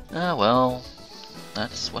 Ah, well,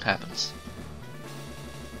 that's what happens.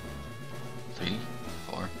 3,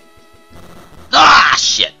 4. Ah,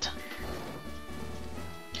 shit.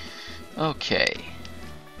 Okay.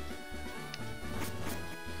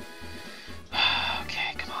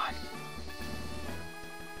 Okay, come on.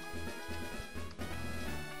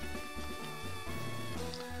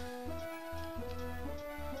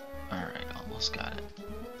 Alright, almost got it.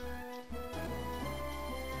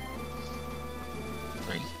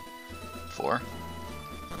 3, 4.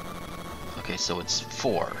 Okay, so it's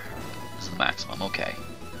 4 is the maximum. Okay.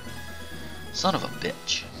 Son of a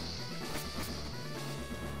bitch.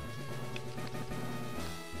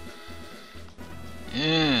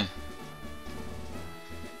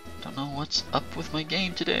 What's up with my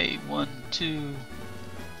game today? 1, 2,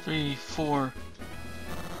 3, 4.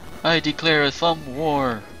 I declare a thumb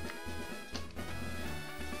war.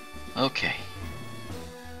 Okay.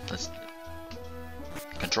 Let's...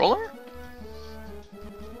 Controller?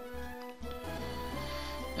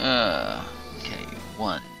 Okay.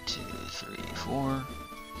 1, 2, 3, 4.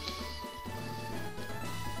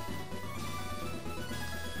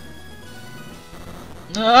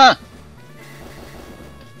 Ah!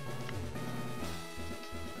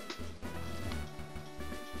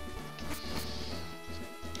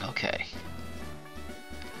 Okay.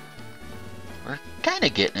 We're kind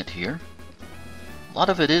of getting it here. A lot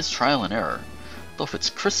of it is trial and error. Though if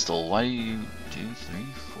it's crystal, why do you 2, 3,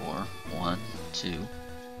 4, 1, 2,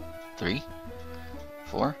 3,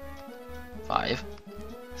 4, 5,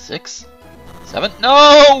 6, 7?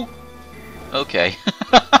 No! Okay.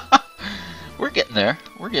 We're getting there.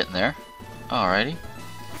 We're getting there. Alrighty.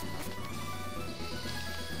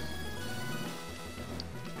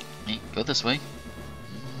 Go this way.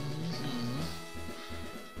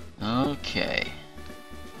 Okay.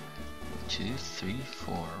 2, 3,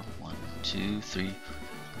 4. 1, 2, 3,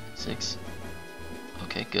 6.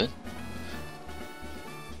 Okay, good.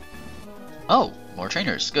 Oh, more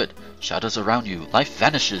trainers. Good. Shadows around you. Life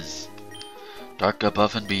vanishes. Dark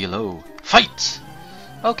above and below. Fight!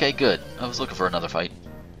 Okay, good. I was looking for another fight.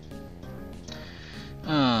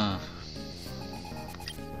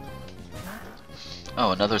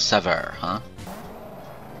 Oh, another Sever, huh?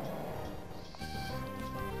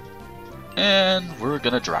 And we're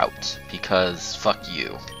gonna Drought, because fuck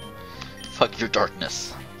you. Fuck your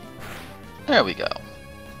darkness. There we go.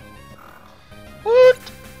 Woot!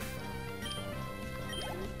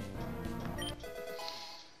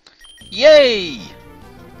 Yay!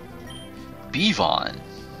 Beavon.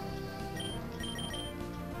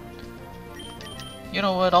 You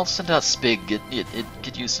know what, I'll send out Spig, it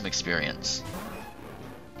could use some experience.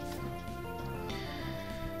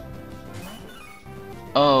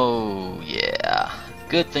 Oh, yeah.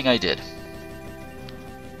 Good thing I did.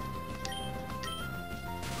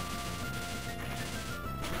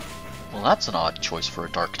 Well, that's an odd choice for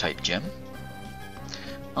a Dark-type gym.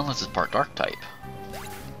 Unless it's part Dark-type.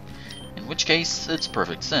 In which case, it's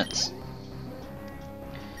perfect sense.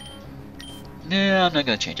 Nah, I'm not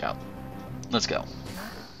gonna change out. Let's go.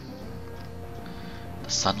 The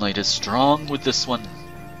sunlight is strong with this one.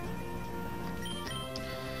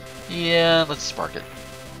 Yeah, let's spark it.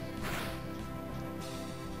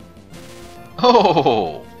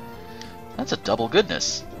 Oh! That's a double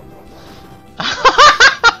goodness.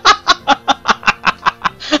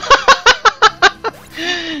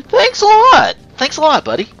 Thanks a lot! Thanks a lot,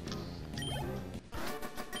 buddy.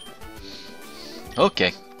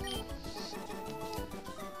 Okay.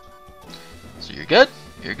 So you're good?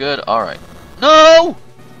 You're good? Alright. No!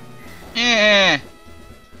 Eh.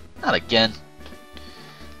 Not again.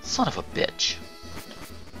 Son of a bitch.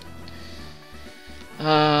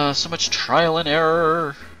 So much trial and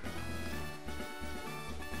error.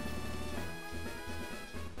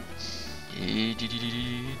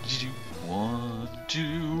 One,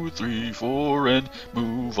 2, 3, 4, and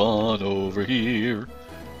move on over here.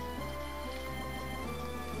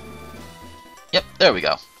 Yep, there we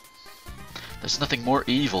go. There's nothing more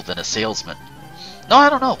evil than a salesman. No, I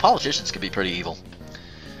don't know. Politicians can be pretty evil.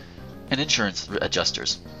 And insurance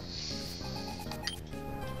adjusters.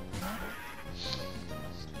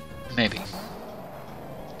 Maybe.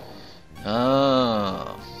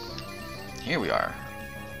 Oh. Here we are.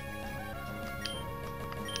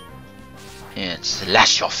 And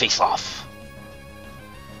slash your face off.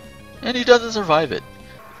 And he doesn't survive it.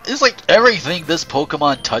 It's like everything this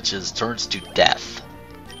Pokemon touches turns to death.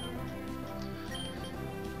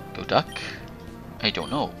 Go duck? I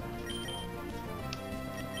don't know.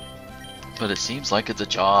 But it seems like it's a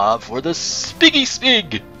job for the Spiggy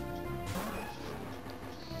Spig!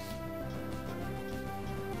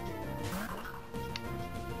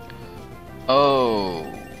 Oh.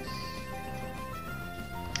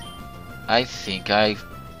 I think I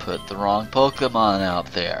put the wrong Pokemon out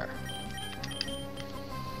there.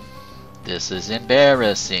 This is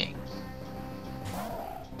embarrassing.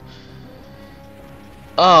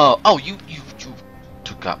 Oh, you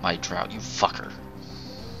took out my Drought, you fucker.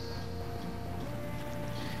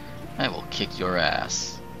 I will kick your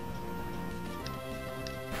ass.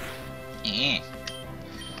 Eh.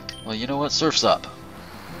 Well, you know what? Surf's up.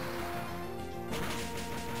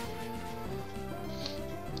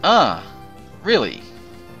 Ah, really?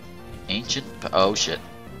 Ancient... Oh, shit.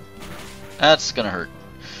 That's gonna hurt.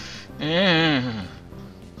 The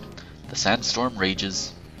sandstorm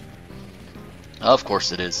rages. Of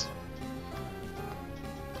course it is.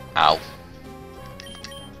 Ow.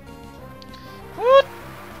 What?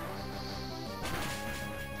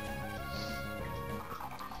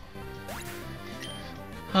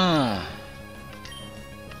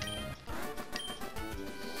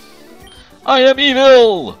 I am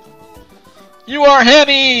evil! You are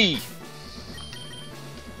Hammy!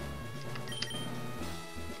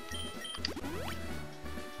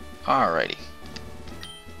 Alrighty.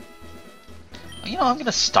 You know, I'm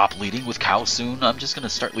gonna stop leading with Kaosune. I'm just gonna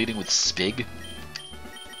start leading with Spig.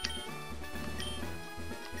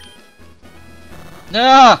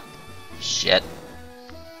 Nah! Shit.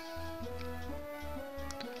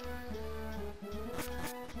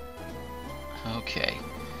 Okay.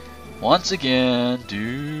 Once again,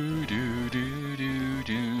 do do do do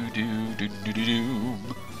do do do do do do.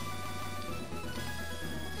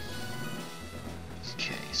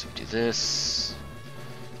 Okay, so we do this.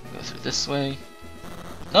 Go through this way.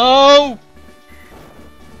 No!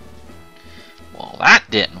 Well, that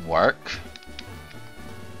didn't work.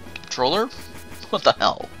 Controller? What the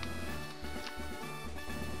hell?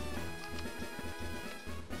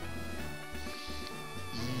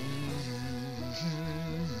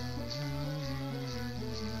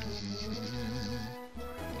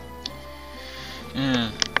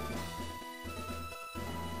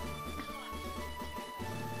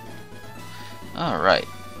 Alright,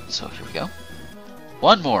 so here we go.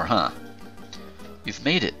 One more, huh? You've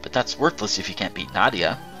made it, but that's worthless if you can't beat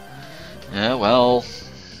Nadia. Yeah, well...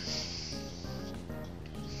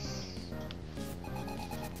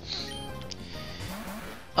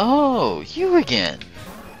 Oh, you again!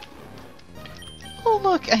 Oh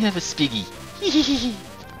look, I have a Spiggy!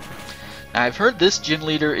 Now, I've heard this gym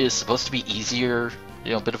leader is supposed to be easier,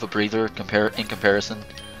 you know, a bit of a breather in comparison,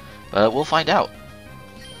 but we'll find out.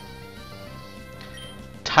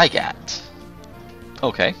 Tygat.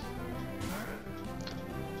 Okay.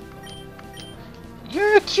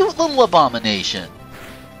 You're a cute little abomination.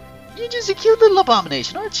 You're just a cute little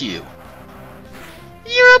abomination, aren't you?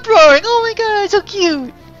 You're uproaring. Oh my god, so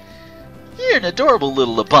cute. You're an adorable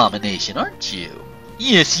little abomination, aren't you?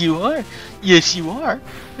 Yes, you are. Yes, you are.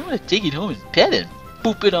 I'm gonna take it home and pet it and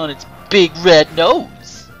boop it on its big red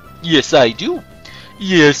nose. Yes, I do.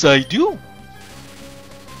 Yes, I do.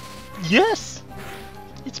 Yes.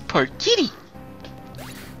 It's part kitty.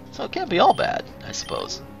 So it can't be all bad, I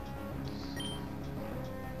suppose.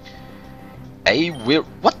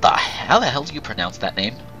 What the hell? How the hell do you pronounce that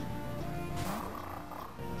name?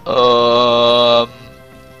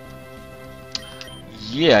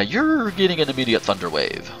 Yeah, you're getting an immediate thunder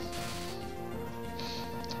wave.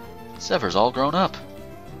 Sever's all grown up.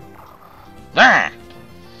 Ah!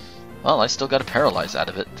 Well, I still got a paralyze out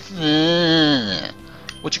of it.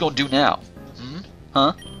 What you gonna do now? Hmm?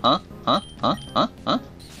 Huh? Huh? Huh? Huh? Huh? Huh?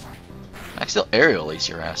 I can still aerial ace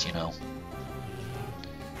your ass, you know.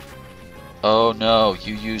 Oh no,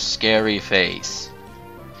 you use scary face.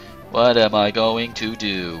 What am I going to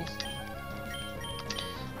do?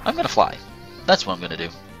 I'm gonna fly. That's what I'm gonna do.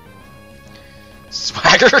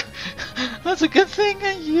 Swagger? That's a good thing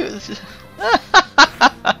I use.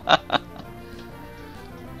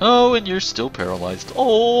 Oh, and you're still paralyzed.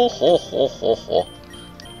 Oh, ho, ho, ho, ho.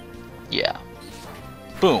 Yeah.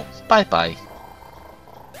 Boom. Bye-bye.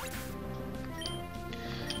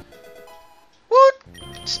 What?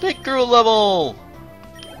 Snake Girl level!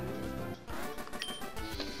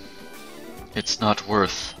 It's not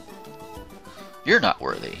worth. You're not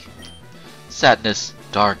worthy. Sadness,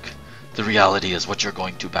 dark, the reality is what you're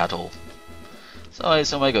going to battle. So I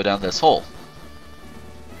assume I go down this hole.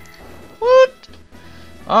 What?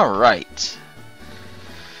 Alright.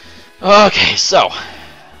 Okay, so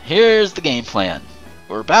here's the game plan.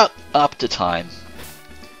 We're about up to time.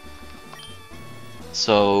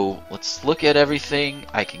 So let's look at everything.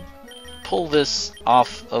 I can pull this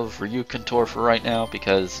off of Ryu Contour for right now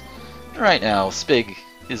because right now Spig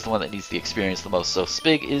is the one that needs the experience the most. So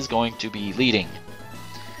Spig is going to be leading.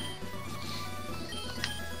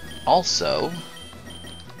 Also,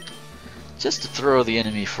 just to throw the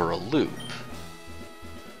enemy for a loop,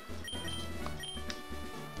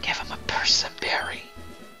 give him a person berry.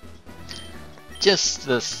 Just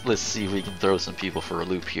this, let's see if we can throw some people for a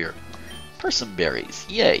loop here. Person berries,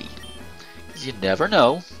 yay! Because you never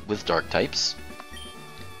know with dark types.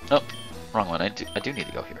 Oh, wrong one. I do need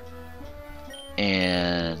to go here.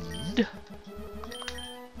 And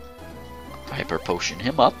Hyper Potion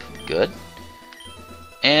him up. Good.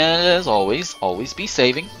 And as always be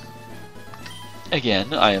saving.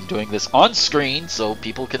 Again, I am doing this on screen so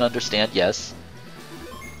people can understand, yes,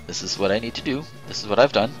 this is what I need to do. This is what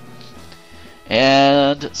I've done.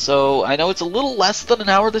 And so I know it's a little less than an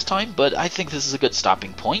hour this time, but I think this is a good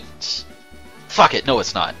stopping point. Fuck it, no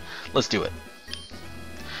it's not. Let's do it.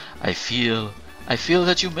 I feel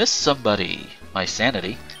that you miss somebody. My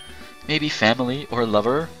sanity. Maybe family or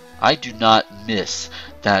lover. I do not miss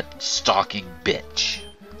that stalking bitch.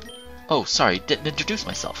 Oh, sorry, didn't introduce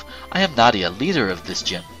myself. I am Nadia, leader of this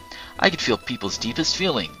gym. I can feel people's deepest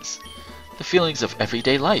feelings. The feelings of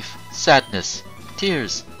everyday life. Sadness,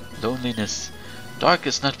 tears, loneliness. Dark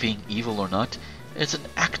is not being evil or not. It's an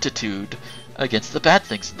attitude against the bad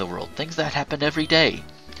things in the world. Things that happen every day.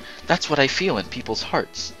 That's what I feel in people's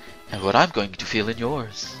hearts. And what I'm going to feel in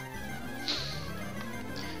yours.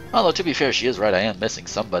 Although, to be fair, she is right. I am missing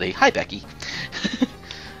somebody. Hi, Becky.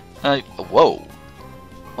 Whoa.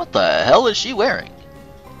 What the hell is she wearing?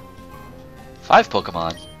 5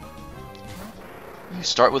 Pokemon. You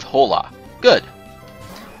start with Hola. Good.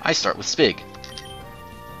 I start with Spig.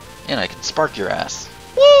 And I can spark your ass.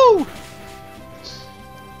 Woo!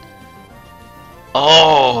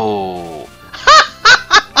 Oh!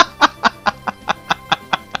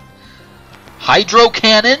 Hydro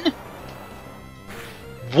Cannon?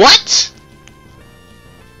 What?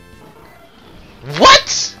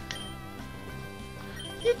 What?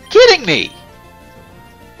 You kidding me?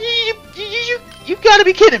 You gotta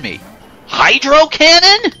be kidding me. Hydro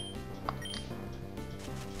Cannon?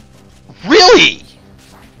 Really?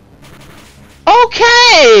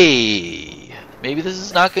 Okay! Maybe this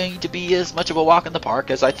is not going to be as much of a walk in the park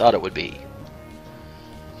as I thought it would be.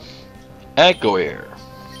 Gomer.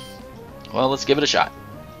 Well, let's give it a shot.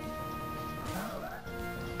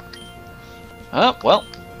 Well.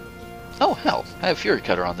 Oh, hell. I have Fury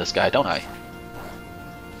Cutter on this guy, don't I?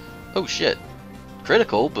 Oh, shit.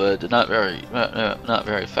 Critical, but not very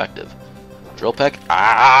effective. Drill Peck.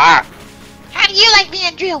 Ah! How do you like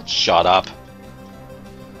being drilled? Shut up.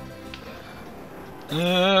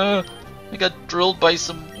 I got drilled by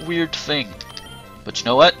some weird thing. But you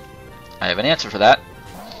know what? I have an answer for that.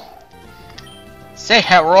 Say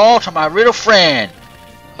hello to my little friend.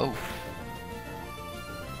 Oh.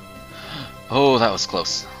 Oh, that was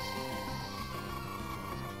close.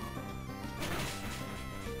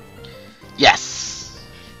 Yes!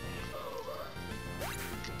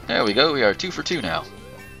 There we go, we are 2 for 2 now.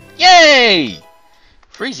 Yay!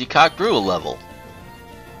 Freezy Cock grew a level.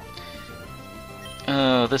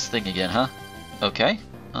 This thing again, huh? Okay.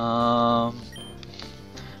 I'll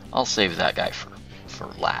save that guy for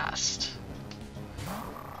last.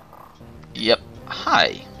 Yep.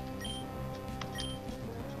 Hi.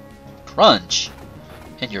 Crunch.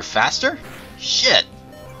 And you're faster? Shit.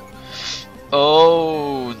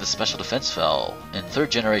 Oh, the special defense fell. In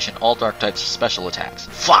 3rd generation, all dark types special attacks.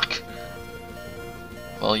 Fuck!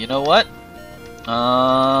 Well, you know what?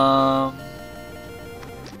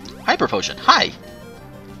 Hyper Potion. Hi!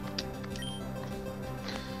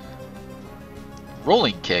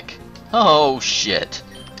 Rolling Kick. Oh, shit.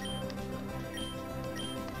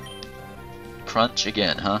 Crunch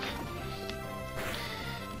again, huh?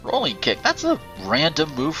 Rolling Kick. That's a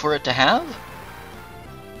random move for it to have?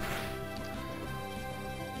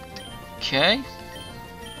 Okay.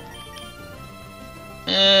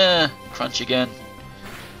 Crunch again.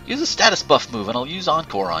 Use a status buff move and I'll use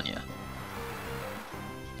Encore on you.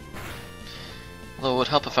 Although it would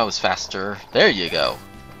help if I was faster. There you go.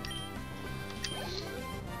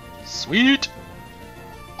 Sweet!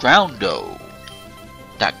 Groundo.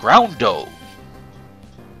 That Groundo.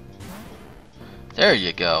 There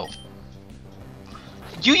you go.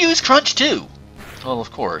 You use Crunch too! Well,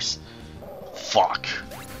 of course. Fuck.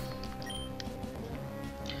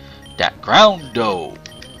 That Groundo.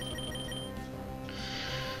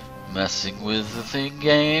 Messing with the thing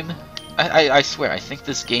game. I swear, I think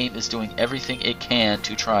this game is doing everything it can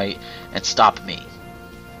to try and stop me.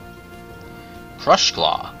 Crush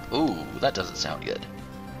Claw. Ooh, that doesn't sound good.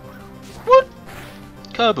 What?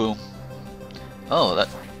 Kaboom. Oh, that...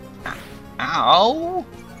 Ow!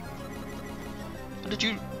 What did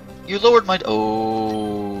you... You lowered my...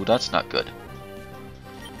 Oh, that's not good.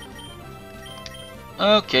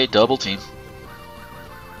 Okay, double team.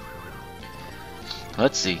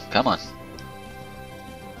 Let's see. Come on.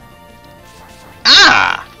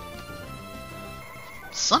 Ah!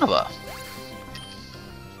 Son of a...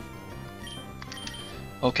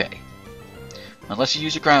 Okay. Unless you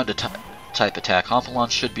use a ground type attack,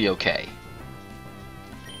 Hompalon should be okay.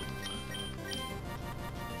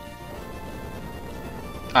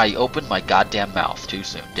 I opened my goddamn mouth too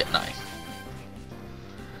soon, didn't I?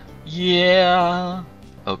 Yeah.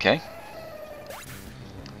 Okay.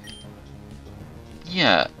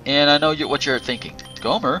 Yeah, and I know what you're thinking.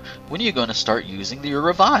 Gomer, when are you going to start using your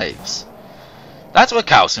revives? That's what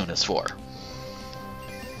Kaosune is for.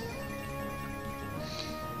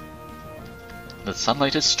 The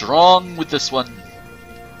sunlight is strong with this one.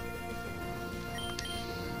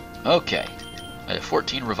 Okay. I have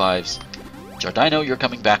 14 revives. Giardino, you're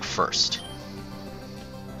coming back first.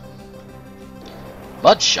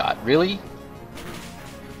 Mudshot, really?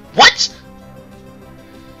 What?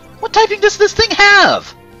 What typing does this thing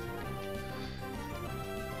have?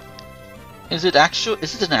 Is it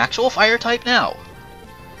an actual fire type now?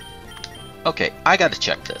 Okay, I gotta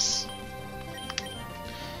check this.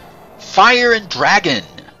 Fire and Dragon!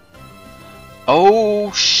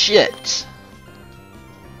 Oh shit!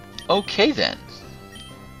 Okay then.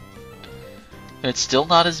 It's still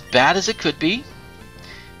not as bad as it could be.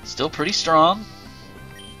 Still pretty strong.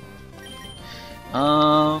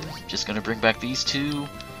 Just gonna bring back these two.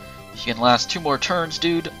 If you can last 2 more turns,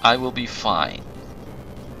 dude, I will be fine.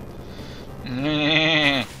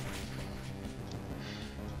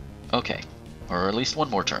 Okay. Or at least 1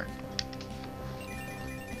 more turn.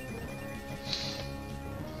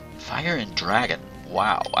 Fire and Dragon.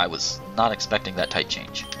 Wow, I was not expecting that type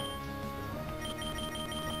change.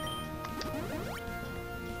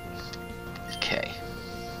 Okay.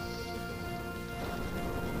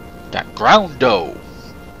 That Groundo!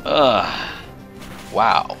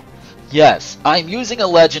 Wow. Yes, I'm using a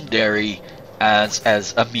legendary as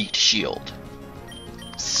a meat shield.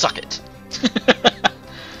 Suck it.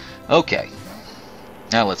 Okay.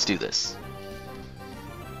 Now let's do this.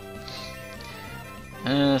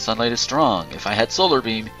 Sunlight is strong. If I had Solar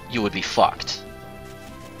Beam, you would be fucked.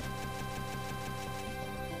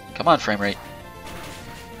 Come on, frame rate.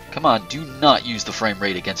 Come on, do not use the frame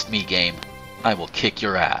rate against me, game. I will kick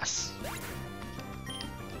your ass.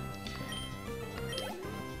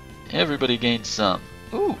 Everybody gains some.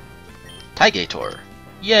 Ooh! Taigator.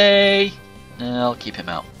 Yay! I'll keep him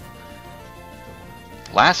out.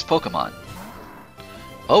 Last Pokemon.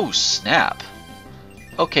 Oh, snap.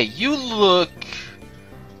 Okay, you look...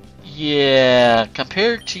 Yeah,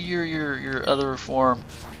 compared to your other form,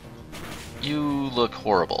 you look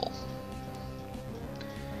horrible.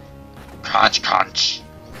 Crunch, crunch.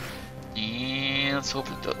 Yeah, let's hope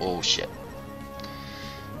it does. Oh, shit.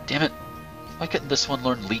 Damn it. Why couldn't this one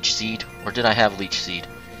learn Leech Seed? Or did I have Leech Seed?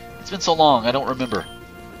 It's been so long, I don't remember.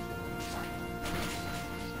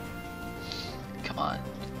 Come on.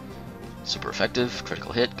 Super effective.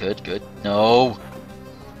 Critical hit. Good, good. No!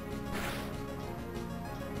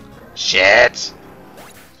 Shit!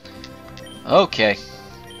 Okay.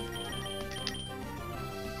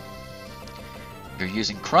 You're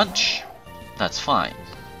using Crunch. That's fine.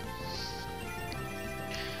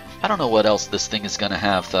 I don't know what else this thing is gonna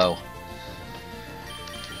have, though.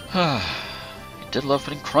 He did love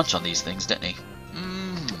putting Crunch on these things, didn't he?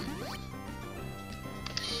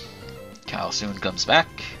 Kaosune comes back.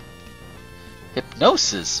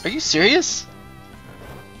 Hypnosis? Are you serious?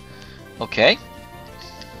 Okay.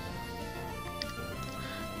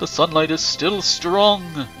 The sunlight is still strong.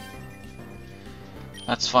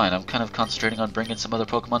 That's fine. I'm kind of concentrating on bringing some other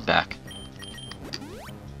Pokemon back.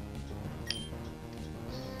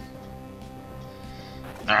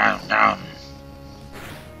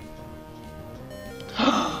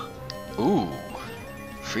 Ooh.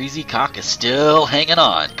 Freezy Cock is still hanging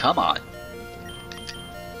on. Come on.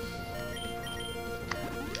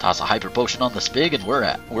 Toss a Hyper Potion on the Spig and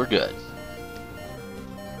we're good.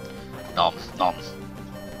 Nom nom.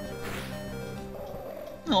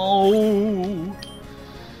 No.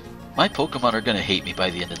 My Pokemon are gonna hate me by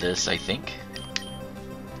the end of this, I think.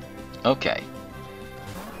 Okay.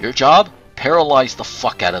 Your job? Paralyze the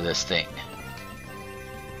fuck out of this thing.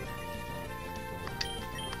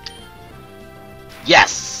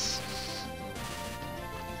 Yes!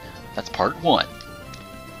 That's part 1.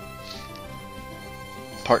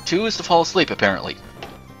 Part 2 is to fall asleep, apparently.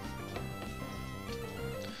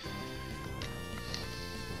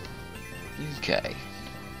 Okay.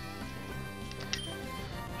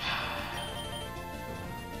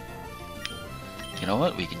 You know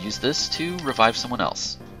what? We can use this to revive someone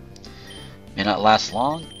else. May not last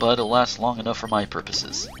long, but it'll last long enough for my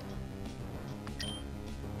purposes.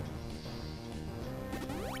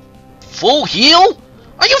 Full heal?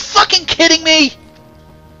 Are you fucking kidding me?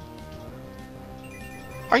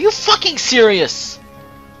 Are you fucking serious?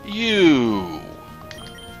 You.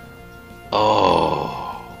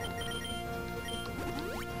 Oh.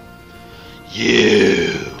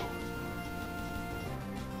 You.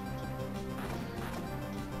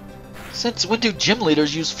 Since when do gym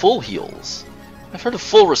leaders use full heals? I've heard of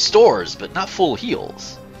full restores, but not full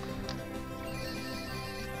heals.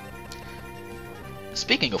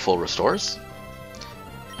 Speaking of full restores,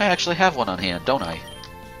 I actually have one on hand, don't I?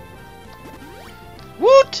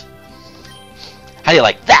 Woot! How do you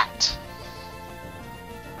like that?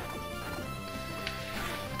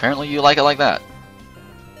 Apparently you like it like that.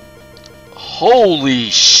 Holy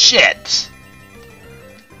shit!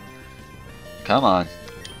 Come on.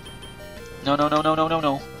 No, no, no, no, no, no,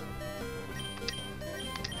 no.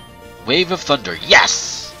 Wave of Thunder,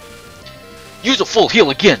 yes! Use a full heal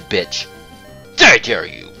again, bitch! I dare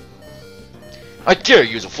you! I dare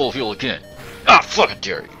you use a full heal again! Ah, fucking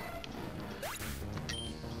dare you!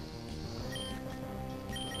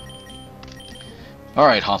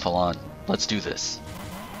 Alright, Honfalon, let's do this.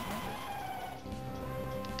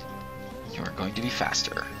 You are going to be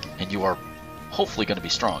faster, and you are hopefully going to be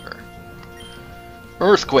stronger.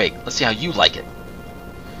 Earthquake, let's see how you like it.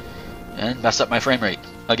 And mess up my frame rate,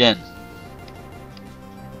 again.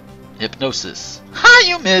 Hypnosis. Ha,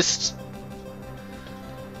 you missed!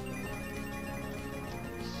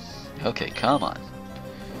 Okay, come on.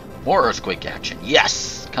 More earthquake action,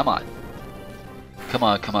 yes! Come on. Come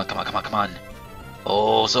on, come on, come on, come on, come on.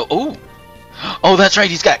 Oh, so, oh! Oh, that's right,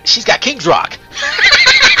 she's got King's Rock!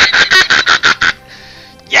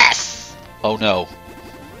 Yes! Oh no.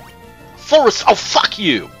 Forest, oh fuck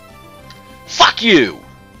you! Fuck you!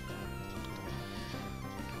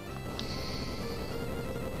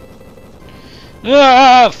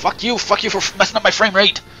 Ah, fuck you for messing up my frame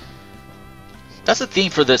rate! That's the theme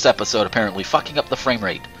for this episode, apparently, fucking up the frame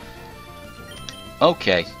rate.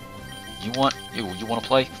 Okay. You want to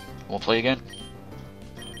play? You want to play again?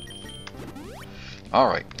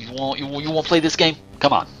 Alright, you won't play this game?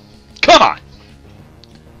 Come on. Come on!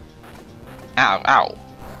 Ow, ow.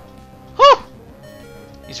 Whew!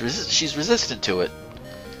 She's resistant to it.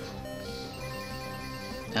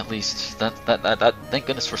 At least, that thank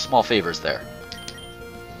goodness for small favors there.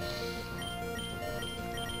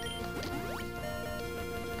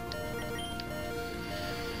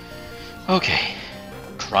 Okay.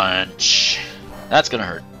 Crunch. That's gonna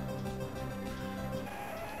hurt.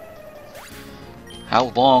 How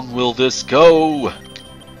long will this go?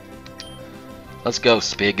 Let's go,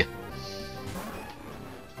 Spig.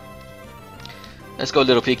 Let's go,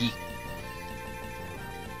 little piggy.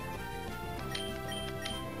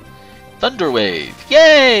 Thunder Wave!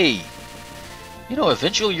 Yay! You know,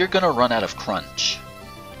 eventually you're gonna run out of crunch.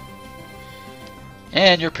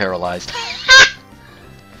 And you're paralyzed.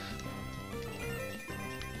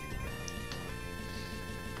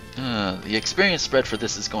 The experience spread for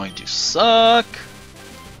this is going to suck.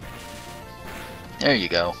 There you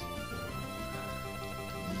go.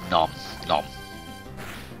 Nom, nom.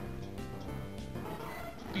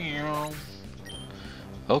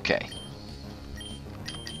 Okay.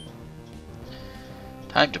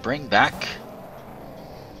 Time to bring back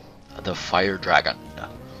the Fire Dragon.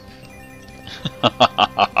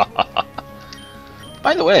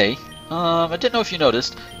 By the way, I didn't know if you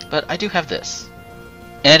noticed, but I do have this.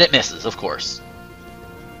 And it misses, of course.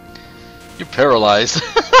 You're paralyzed.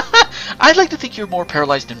 I'd like to think you're more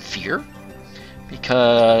paralyzed in fear,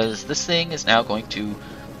 because this thing is now going to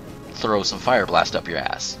throw some Fire Blast up your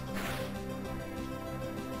ass.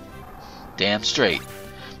 Damn straight.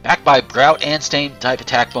 Backed by Drought and Stain type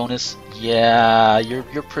attack bonus. Yeah, you're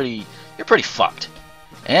pretty fucked.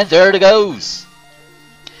 And there it goes.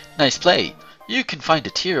 Nice play. You can find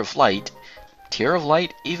a tear of light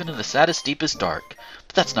even in the saddest, deepest dark.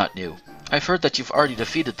 But that's not new. I've heard that you've already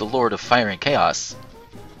defeated the Lord of Fire and Chaos.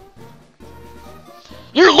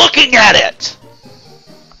 You're looking at it!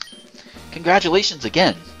 Congratulations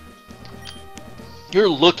again. You're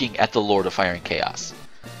looking at the Lord of Fire and Chaos.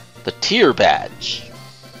 The Tear Badge.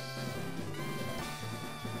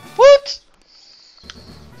 What?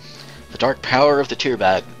 The dark power of the Tear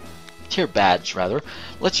Badge,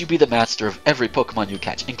 lets you be the master of every Pokemon you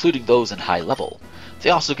catch, including those in high level. They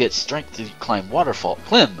also get strength to climb waterfall.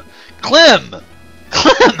 Clim!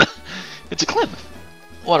 It's a Clim!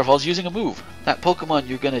 Waterfall's using a move. That Pokemon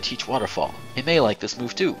you're gonna teach Waterfall. It may like this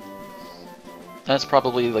move too. That's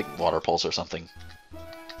probably like Water Pulse or something.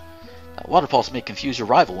 Water Pulse may confuse your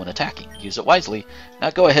rival when attacking. Use it wisely.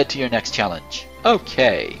 Now go ahead to your next challenge.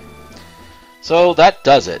 Okay. So that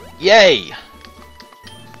does it. Yay!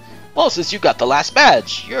 Mosis, you got the last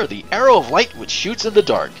badge. You're the Arrow of Light which shoots in the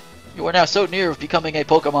dark. You are now so near of becoming a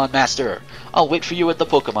Pokemon Master. I'll wait for you at the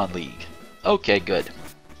Pokemon League. Okay, good.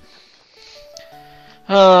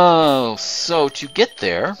 Oh, so to get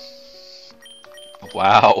there...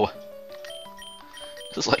 Wow.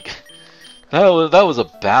 Just like... That was a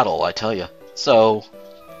battle, I tell you. So,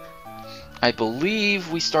 I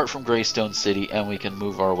believe we start from Greystone City and we can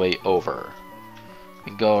move our way over.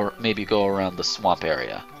 We can maybe go around the swamp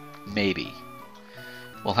area. Maybe.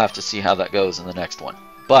 We'll have to see how that goes in the next one.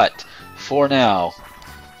 But for now,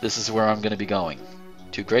 this is where I'm going to be going.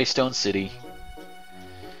 To Greystone City.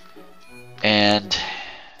 And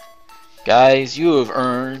guys, you have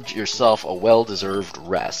earned yourself a well-deserved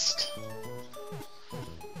rest.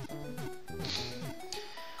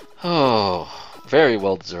 Oh, very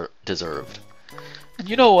well deserved. And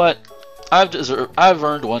you know what? I've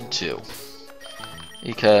earned one too.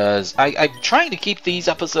 Because I'm trying to keep these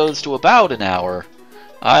episodes to about an hour.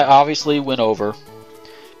 I obviously went over.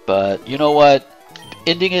 But you know what?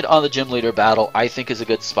 Ending it on the gym leader battle, I think, is a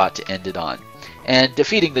good spot to end it on. And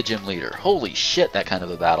defeating the gym leader. Holy shit, that kind of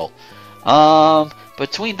a battle.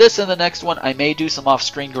 Between this and the next one, I may do some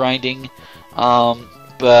off-screen grinding.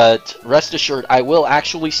 But rest assured, I will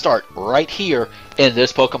actually start right here in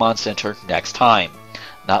this Pokemon Center next time.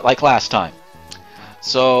 Not like last time.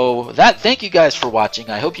 So, thank you guys for watching.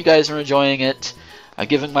 I hope you guys are enjoying it. I'm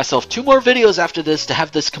giving myself 2 more videos after this to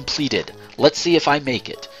have this completed. Let's see if I make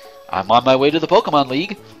it. I'm on my way to the Pokemon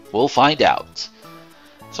League. We'll find out.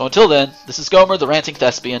 So until then, this is Gomer, the Ranting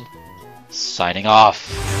Thespian, signing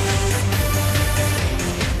off.